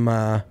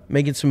some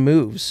making some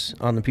moves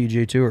on the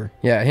PGA Tour.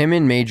 Yeah, him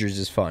in majors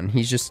is fun.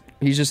 He's just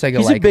like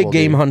he's a big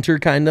game hunter,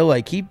 kind of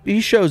like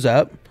he shows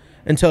up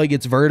until he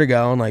gets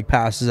vertigo and like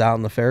passes out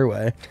in the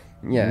fairway.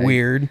 Yeah,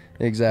 weird.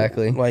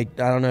 Exactly. Like,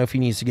 I don't know if he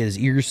needs to get his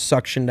ears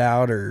suctioned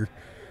out, or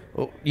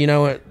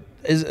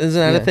isn't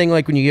that a thing,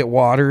 like when you get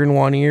water in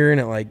one ear and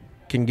it like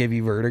can give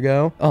you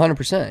vertigo?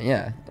 100%.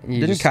 Yeah.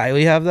 Didn't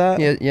Kylie have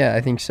that? Yeah,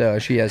 I think so.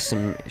 She has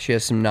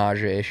some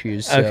nausea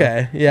issues. So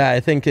okay. Yeah, I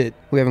think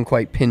we haven't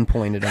quite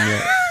pinpointed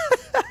them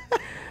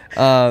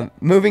yet.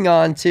 Moving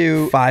on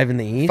to 5 in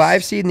the East.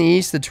 5 seed in the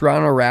East, the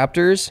Toronto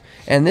Raptors,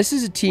 and this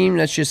is a team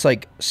that's just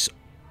like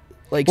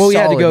well, solid. we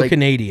had to go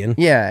Canadian.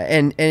 Yeah,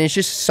 and it's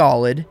just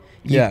solid.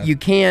 You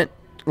can't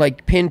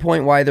like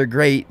pinpoint why they're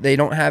great. They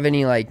don't have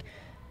any like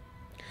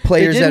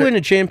players that win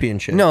a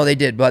championship. No, they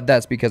did, but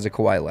that's because of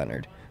Kawhi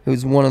Leonard,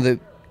 who's one of the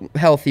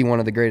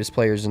greatest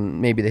players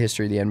in maybe the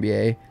history of the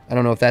NBA. I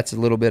don't know if that's a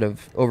little bit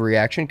of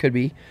overreaction, could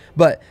be.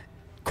 But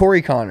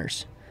Corey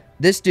Connors,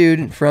 this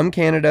dude from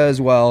Canada as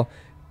well,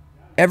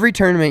 every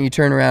tournament you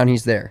turn around,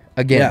 he's there.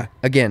 Again.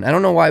 I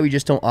don't know why we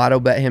just don't auto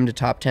bet him to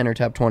top 10 or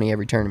top 20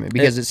 every tournament,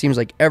 because it seems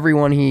like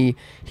everyone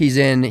he's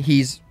in,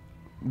 he's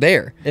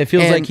there. It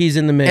feels like he's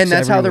in the mix. And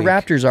that's every how the week.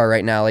 Raptors are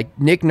right now. Like,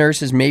 Nick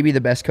Nurse is maybe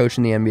the best coach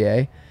in the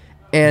NBA.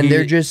 And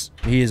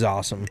he is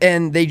awesome.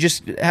 And they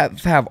just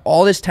have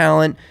all this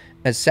talent.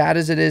 As sad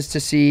as it is to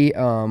see,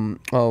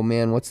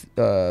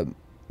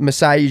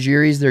 Masai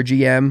Ujiri's their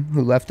GM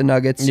who left the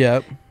Nuggets.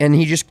 Yep. And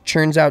he just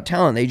churns out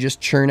talent. They just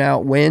churn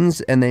out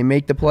wins, and they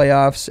make the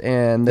playoffs,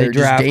 and they're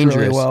just draft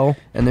dangerous. really well.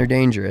 And they're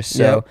dangerous.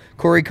 So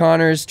Corey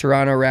Connors,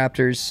 Toronto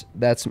Raptors,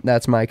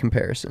 that's my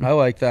comparison. I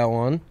like that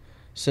one.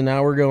 So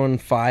now we're going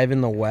 5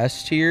 in the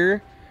West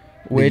here,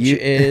 which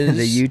is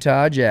the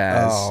Utah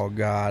Jazz. Oh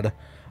God.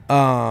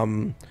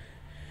 The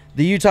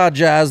Utah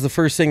Jazz, the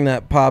first thing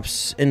that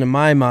pops into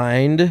my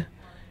mind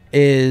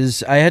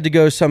is I had to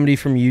go somebody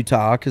from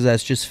Utah because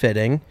that's just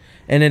fitting,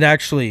 and it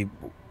actually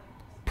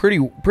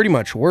pretty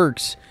much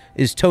works,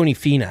 is Tony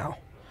Finau,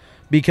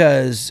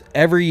 because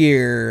every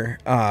year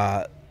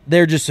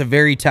they're just a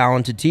very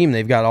talented team.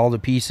 They've got all the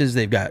pieces.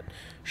 They've got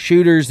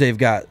shooters. They've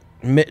got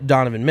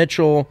Donovan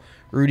Mitchell,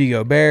 Rudy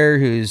Gobert,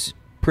 who's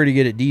pretty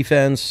good at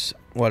defense.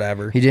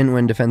 Whatever. He didn't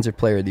win Defensive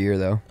Player of the Year,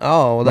 though.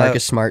 Oh, well,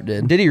 Marcus Smart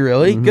did. Did he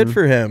really? Mm-hmm. Good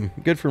for him.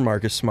 Good for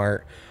Marcus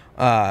Smart.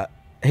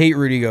 Hate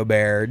Rudy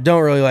Gobert.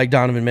 Don't really like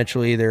Donovan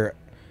Mitchell either.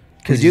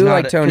 We do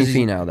like Tony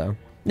Finau, though.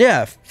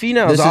 Yeah,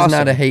 Finau is awesome. This is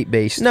not a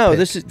hate-based No, pick.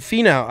 this is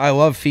Finau. I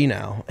love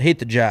Finau. I hate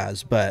the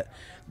Jazz, but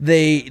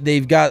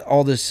they've got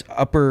all this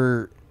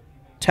upper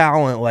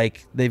talent.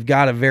 Like, they've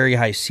got a very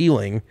high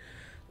ceiling.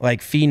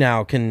 Like,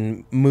 Finau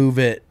can move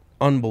it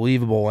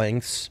unbelievable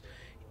lengths.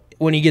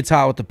 When he gets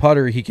hot with the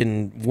putter, he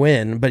can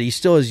win, but he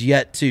still has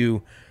yet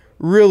to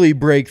really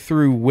break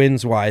through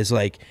wins-wise.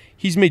 Like,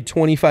 he's made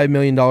 $25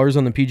 million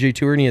on the PGA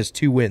Tour, and he has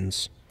 2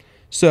 wins.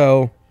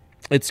 So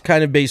it's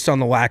kind of based on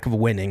the lack of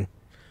winning.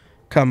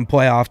 Come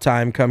playoff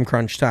time, come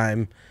crunch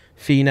time.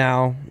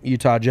 Finau,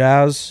 Utah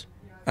Jazz,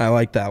 I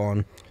like that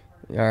one.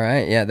 All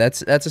right, yeah,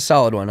 that's a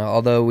solid one.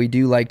 Although we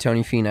do like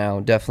Tony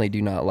Finau, definitely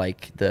do not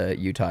like the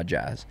Utah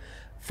Jazz.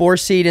 4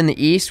 seed in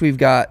the East, we've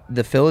got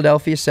the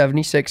Philadelphia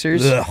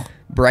 76ers. Ugh.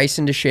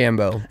 Bryson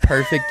DeChambeau.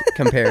 Perfect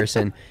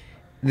comparison.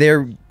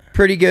 They're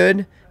pretty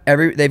good.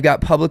 They've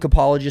got public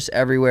apologists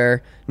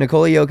everywhere.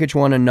 Nikola Jokic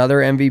won another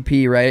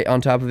MVP right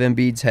on top of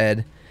Embiid's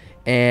head.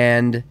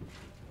 And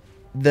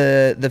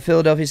the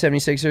Philadelphia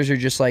 76ers are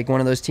just like one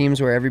of those teams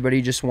where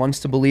everybody just wants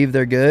to believe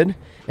they're good,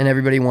 and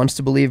everybody wants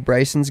to believe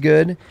Bryson's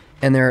good,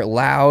 and they're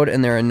loud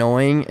and they're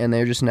annoying, and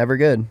they're just never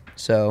good.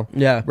 So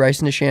yeah,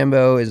 Bryson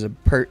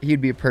DeChambeau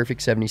he'd be a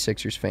perfect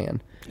 76ers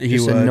fan. He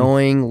just would.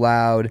 Annoying,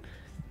 loud,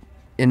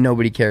 and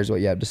nobody cares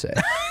what you have to say.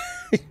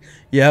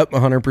 Yep,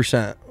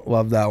 100%.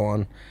 Love that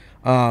one.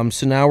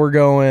 So now we're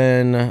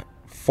going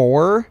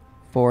 4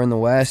 in the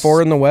West.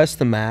 4 in the West,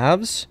 the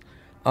Mavs.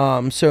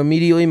 So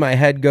immediately my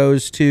head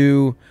goes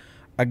to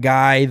a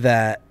guy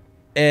that,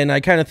 and I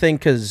kind of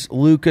think because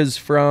Luka's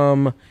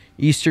from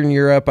Eastern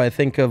Europe, I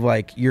think of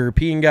like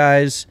European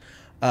guys.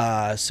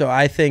 So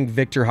I think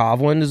Victor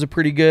Hovland is a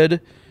pretty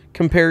good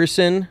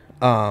comparison.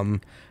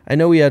 I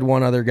know we had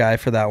one other guy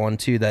for that one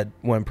too that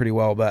went pretty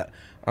well, but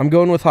I'm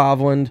going with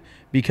Hovland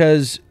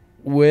because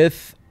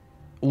with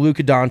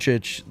Luka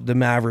Doncic, the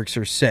Mavericks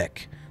are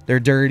sick. They're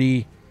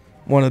dirty.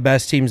 One of the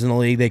best teams in the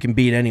league. They can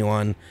beat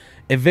anyone.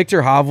 If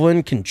Victor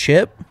Hovland can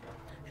chip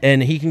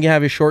and he can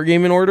have his short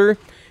game in order,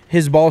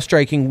 his ball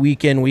striking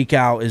week in, week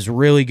out is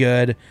really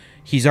good.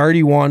 He's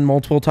already won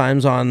multiple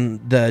times on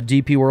the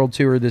DP World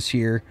Tour this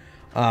year,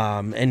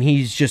 and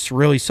he's just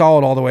really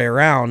solid all the way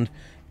around.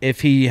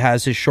 If he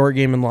has his short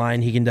game in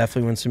line, he can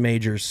definitely win some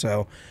majors.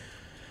 So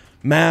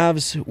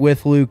Mavs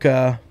with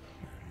Luka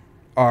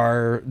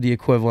are the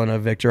equivalent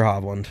of Victor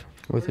Hovland.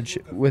 With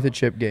a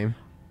chip game.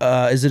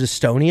 Is it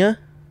Estonia?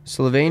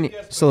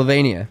 Slovenia.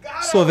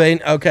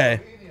 Slovenia.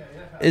 Okay.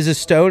 Is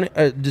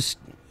Estonia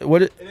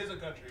what? It is a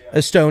country. Yeah.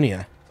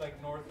 Estonia. It's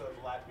like north of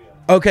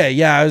Latvia. Okay.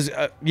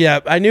 Yeah.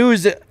 I knew it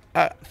was.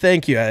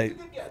 Thank you.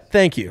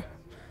 Thank you.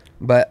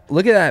 But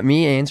look at that,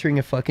 me answering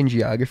a fucking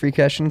geography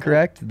question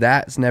correct.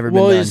 That's never been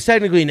done. Well, it's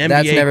technically an NBA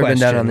That's never question.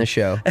 been done on this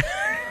show.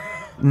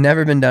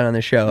 Never been done on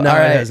the show. No, All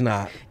right. it has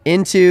not.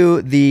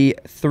 Into the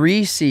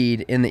 3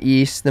 seed in the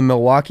East, the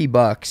Milwaukee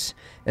Bucks,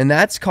 and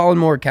that's Colin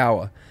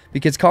Morikawa.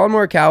 Because Colin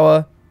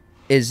Morikawa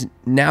is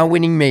now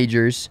winning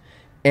majors,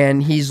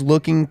 and he's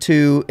looking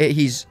to,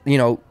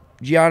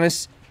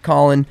 Giannis,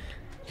 Colin.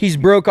 He's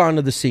broke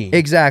onto the scene.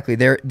 Exactly.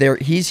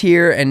 He's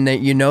here, and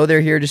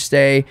they're here to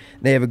stay.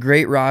 They have a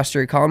great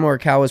roster. Colin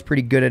Morikawa is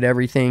pretty good at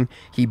everything.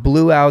 He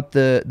blew out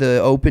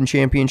the Open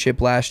Championship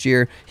last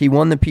year. He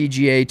won the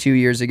PGA 2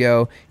 years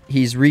ago.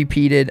 He's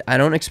repeated. I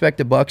don't expect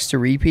the Bucks to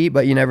repeat,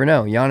 but you never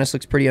know. Giannis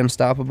looks pretty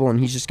unstoppable, and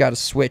he's just got a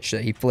switch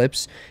that he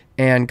flips.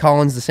 And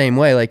Colin's the same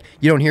way. Like,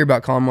 you don't hear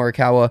about Colin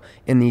Morikawa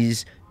in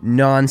these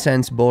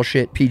nonsense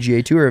bullshit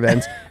PGA Tour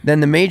events.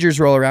 Then the majors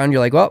roll around, you're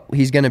like, well,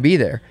 he's going to be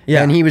there.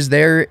 Yeah. And he was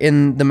there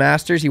in the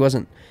Masters.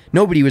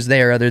 Nobody was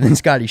there other than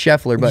Scotty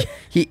Scheffler, but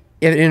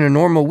in a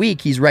normal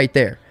week, he's right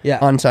there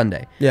on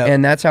Sunday. Yeah.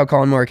 And that's how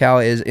Colin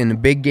Morikawa is in the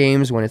big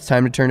games when it's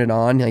time to turn it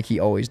on, like he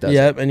always does.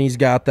 Yep, and he's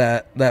got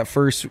that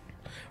first.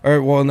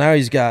 Or now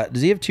he's got.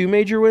 Does he have 2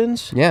 major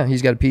wins? Yeah,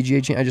 he's got a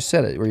PGA. I just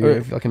said it. Were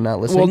you fucking not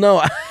listening?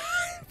 Well, no,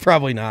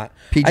 probably not.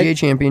 PGA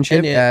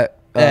Championship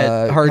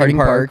at Harding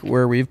Park,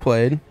 where we've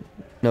played.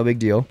 No big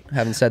deal.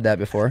 Haven't said that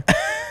before.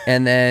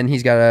 And then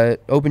he's got a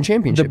Open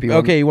Championship.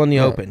 He won the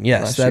Open.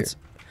 Yes, that's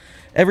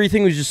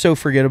everything was just so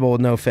forgettable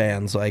with no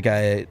fans. Like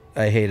I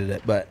hated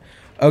it. But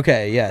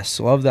okay, yes,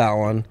 love that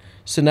one.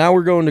 So now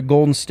we're going to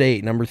Golden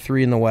State, number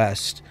 3 in the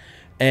West,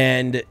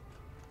 and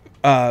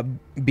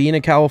being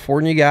a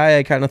California guy,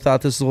 I kind of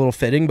thought this was a little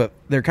fitting. But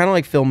they're kind of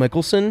like Phil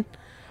Mickelson.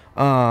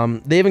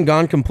 They haven't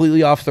gone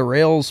completely off the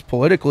rails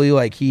politically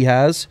like he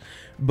has,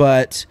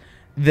 but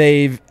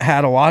they've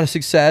had a lot of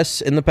success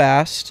in the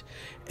past,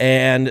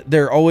 and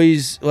they're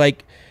always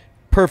like,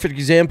 perfect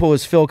example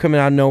is Phil coming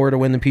out of nowhere to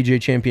win the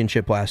PGA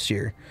Championship last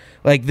year.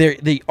 Like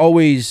they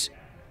always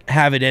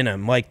have it in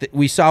them. Like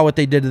we saw what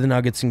they did to the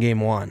Nuggets in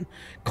Game 1.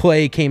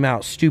 Clay came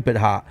out stupid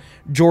hot.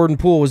 Jordan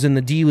Poole was in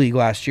the D League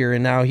last year,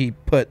 and now he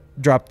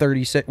dropped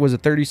 36. Was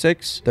it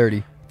 36?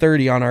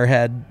 30 on our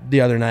head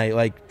the other night.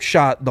 Like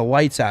shot the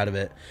lights out of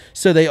it.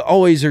 So they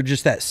always are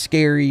just that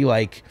scary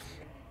like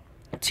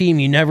team.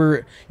 You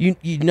never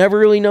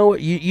really know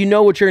you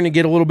know what you're going to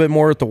get a little bit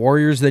more with the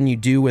Warriors than you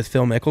do with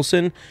Phil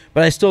Mickelson,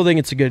 but I still think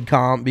it's a good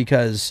comp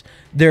because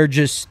they're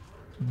just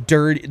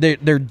dirty.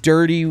 They're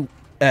dirty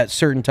at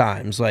certain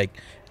times, like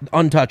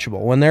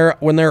untouchable. When they're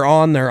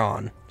on, they're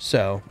on.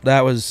 So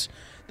that was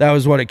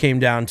what it came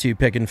down to,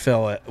 picking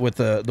Phil with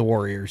the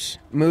Warriors.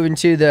 Moving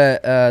to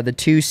the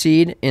 2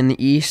 seed in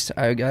the East,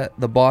 I got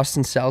the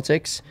Boston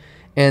Celtics,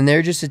 and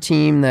they're just a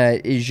team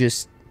that is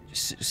just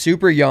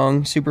super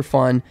young, super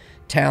fun,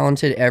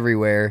 talented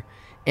everywhere.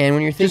 And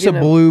when you're thinking just a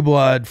blue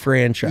blood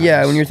franchise.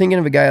 Yeah, when you're thinking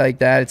of a guy like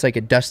that, it's like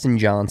a Dustin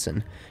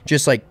Johnson.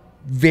 Just like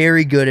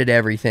very good at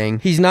everything.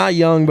 He's not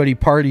young, but he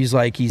parties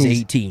like he's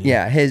 18.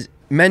 Yeah,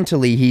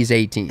 mentally he's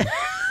 18.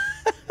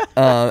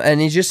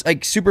 And he's just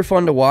like super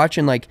fun to watch,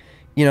 and like,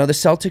 the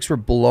Celtics were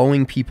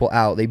blowing people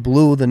out. They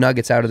blew the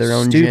Nuggets out of their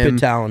own gym. Stupid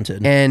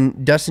talented.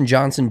 And Dustin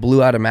Johnson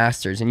blew out a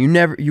Masters. And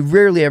you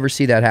rarely ever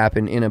see that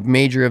happen in a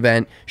major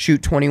event.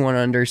 Shoot 21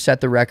 under,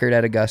 set the record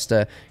at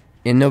Augusta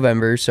in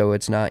November, so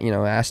it's not,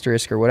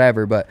 asterisk or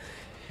whatever. But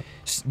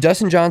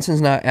Dustin Johnson's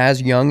not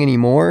as young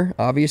anymore,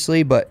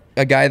 obviously, but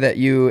a guy that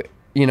the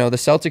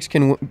Celtics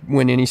can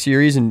win any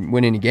series and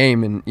win any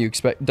game, and you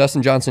expect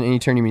Dustin Johnson any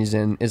tournament he's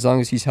in, as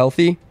long as he's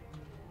healthy,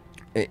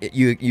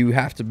 you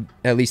have to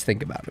at least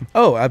think about him.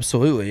 Oh,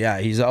 absolutely, yeah.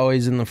 He's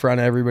always in the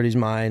front of everybody's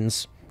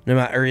minds, no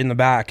matter, or in the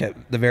back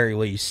at the very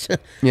least.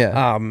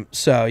 Yeah.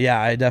 So yeah,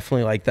 I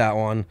definitely like that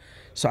one.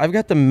 So I've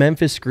got the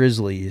Memphis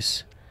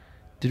Grizzlies.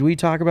 Did we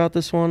talk about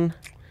this one?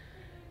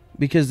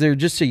 Because they're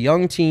just a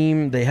young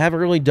team. They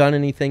haven't really done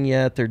anything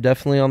yet. They're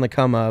definitely on the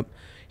come up.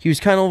 He was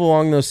kind of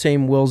along those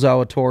same Will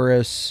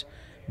Zalatoris,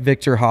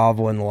 Victor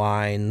Hovland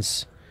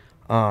lines.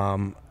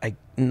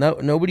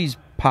 Nobody's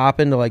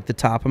popping to like the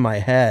top of my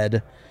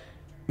head.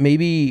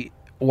 Maybe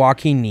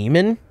Joaquin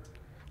Neiman.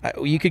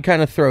 You could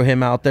kind of throw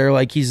him out there.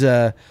 Like he's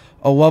a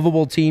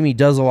lovable team. He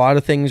does a lot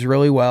of things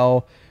really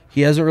well.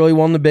 He hasn't really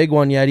won the big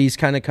one yet. He's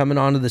kind of coming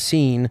onto the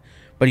scene,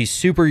 but he's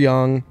super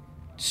young,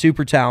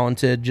 super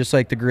talented, just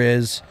like the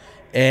Grizz,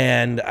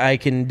 and I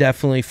can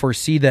definitely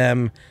foresee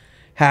them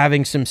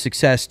having some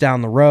success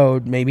down the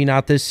road. Maybe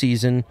not this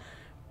season,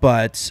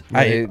 but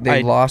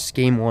they lost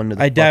game 1 to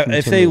the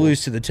if they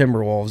lose to the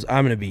Timberwolves,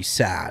 I'm going to be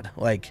sad.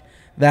 Like,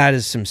 that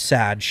is some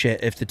sad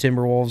shit. If the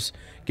Timberwolves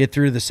get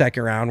through the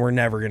second round, we're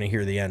never going to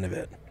hear the end of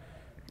it.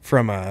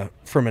 From a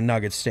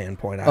Nuggets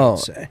standpoint, I would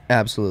say.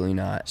 Absolutely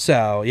not.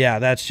 So, yeah,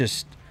 that's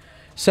just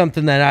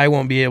something that I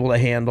won't be able to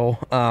handle.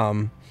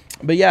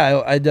 But,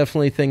 yeah, I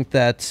definitely think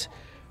that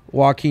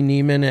Joaquin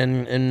Neiman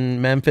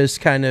and Memphis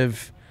kind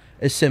of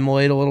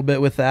assimilate a little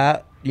bit with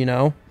that,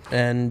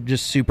 and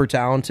just super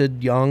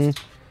talented, young,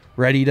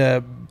 ready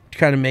to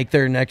kind of make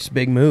their next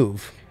big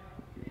move.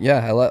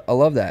 Yeah, I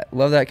love that.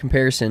 Love that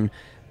comparison.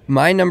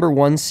 My number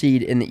 1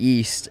 seed in the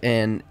East,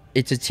 and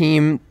it's a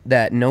team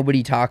that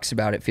nobody talks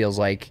about, it feels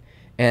like,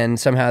 and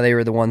somehow they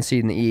were the 1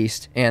 seed in the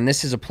East. And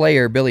this is a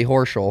player, Billy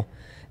Horschel,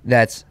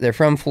 they're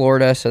from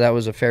Florida, so that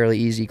was a fairly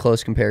easy,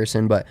 close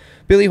comparison. But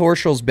Billy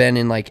Horschel's been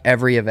in like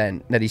every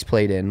event that he's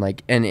played in,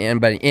 but in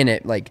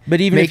it, like.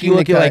 But even if you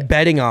look at like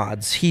betting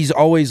odds, he's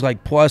always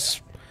like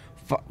plus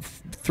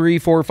 3,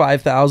 4,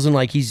 5,000.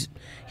 Like he's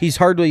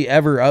hardly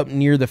ever up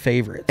near the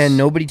favorites, and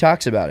nobody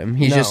talks about him.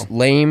 He's just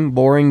lame,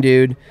 boring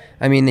dude.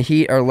 I mean, the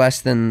Heat are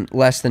less than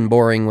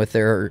boring with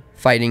their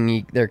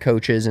fighting their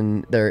coaches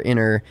and their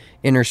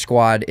inner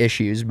squad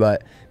issues.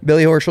 But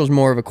Billy Horschel's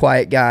more of a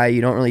quiet guy.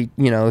 You don't really,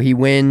 he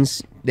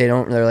wins.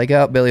 They're like,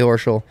 oh, Billy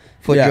Horschel,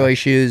 FootJoy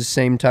shoes,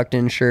 same tucked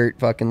in shirt,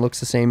 fucking looks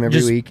the same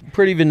every week.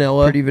 Pretty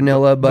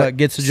vanilla, but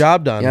gets the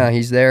job done. Yeah,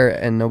 he's there,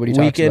 and nobody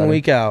talks about him. Week in,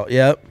 week out.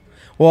 Yep.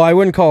 Well, I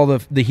wouldn't call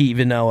the Heat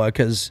vanilla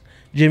because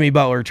Jimmy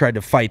Butler tried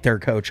to fight their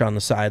coach on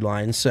the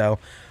sidelines. So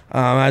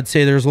I'd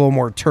say there's a little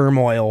more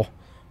turmoil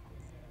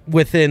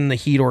within the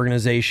Heat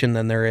organization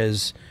than there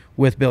is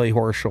with Billy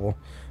Horschel.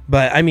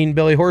 But, I mean,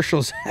 Billy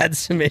Horschel's had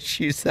some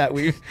issues that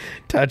we've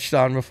touched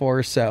on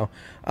before. So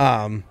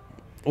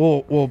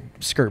we'll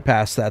skirt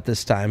past that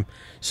this time.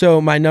 So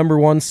my number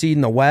 1 seed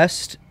in the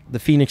West, the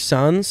Phoenix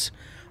Suns,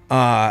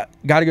 got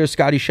to go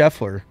Scottie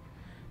Scheffler.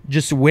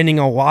 Just winning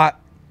a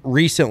lot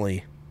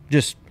recently.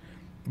 Just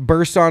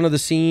burst onto the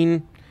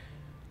scene.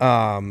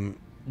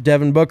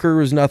 Devin Booker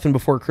was nothing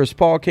before Chris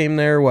Paul came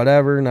there,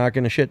 whatever. Not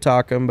going to shit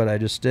talk him, but I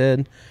just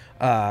did.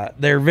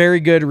 They're very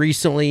good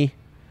recently.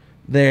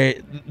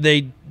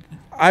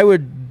 I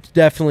would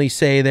definitely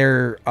say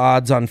they're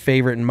odds on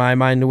favorite in my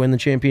mind to win the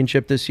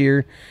championship this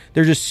year.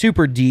 They're just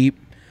super deep,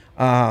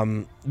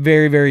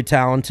 very, very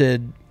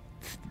talented,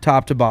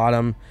 top to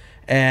bottom,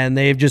 and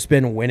they've just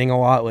been winning a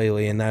lot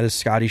lately, and that is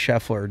Scottie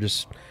Scheffler.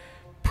 Just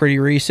pretty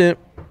recent.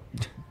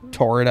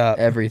 Tore it up.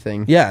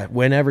 Everything. Yeah,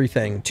 win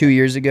everything. 2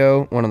 years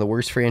ago, one of the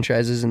worst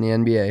franchises in the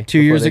NBA. 2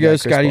 years ago,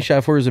 Scottie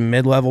Scheffler was a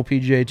mid-level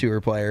PGA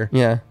Tour player.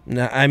 Yeah.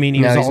 I mean,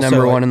 he's also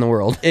number 1 in the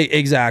world.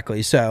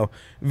 Exactly. So,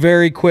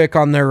 very quick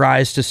on their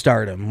rise to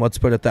stardom. Let's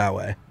put it that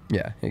way.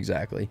 Yeah,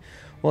 exactly.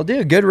 Well,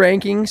 dude, good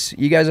rankings.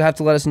 You guys will have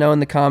to let us know in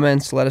the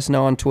comments. Let us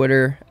know on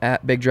Twitter,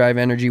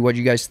 @BigDriveEnergy, what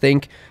you guys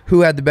think.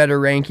 Who had the better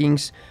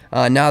rankings?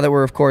 Now that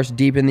we're, of course,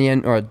 deep in the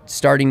end, or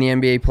starting the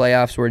NBA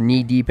playoffs, we're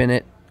knee-deep in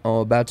it.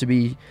 About to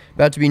be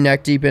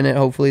neck deep in it.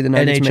 Hopefully the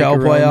Nuggets NHL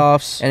make a run.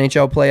 playoffs.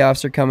 NHL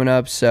playoffs are coming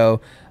up, so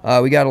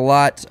we got a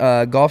lot.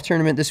 Golf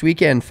tournament this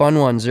weekend, fun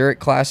one. Zurich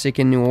Classic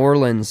in New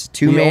Orleans.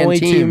 Two-man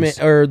teams.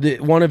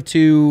 One of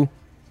two.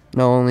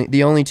 No,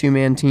 the only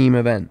two-man team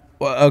event.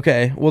 Well,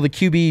 okay. Well, the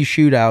QB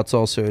shootouts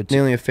also. The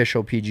only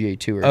official PGA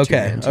Tour.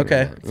 Okay.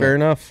 Event. Fair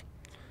enough.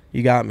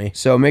 You got me.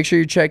 So make sure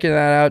you're checking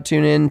that out.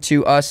 Tune in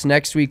to us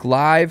next week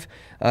live.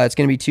 It's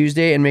going to be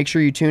Tuesday, and make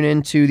sure you tune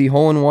in to the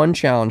Hole-in-One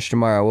Challenge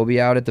tomorrow. We'll be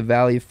out at the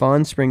Valley of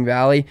Fun, Spring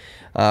Valley.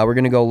 We're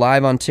going to go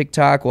live on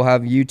TikTok. We'll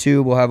have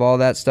YouTube. We'll have all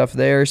that stuff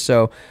there.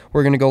 So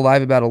we're going to go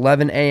live about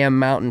 11 a.m.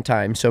 Mountain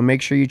Time. So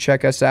make sure you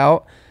check us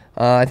out.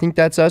 I think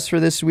that's us for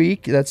this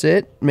week. That's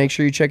it. Make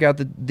sure you check out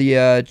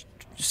the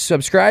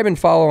subscribe and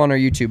follow on our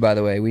YouTube, by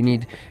the way. We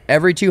need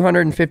every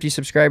 250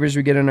 subscribers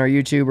we get on our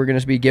YouTube. We're going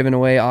to be giving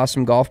away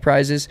awesome golf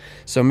prizes.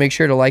 So make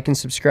sure to like and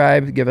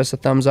subscribe. Give us a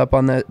thumbs up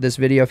on this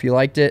video if you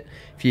liked it.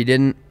 If you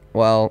didn't,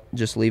 well,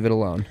 just leave it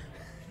alone.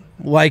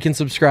 Like and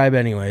subscribe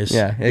anyways.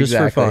 Yeah, exactly. Just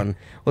for fun.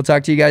 We'll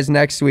talk to you guys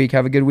next week.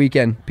 Have a good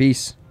weekend.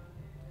 Peace.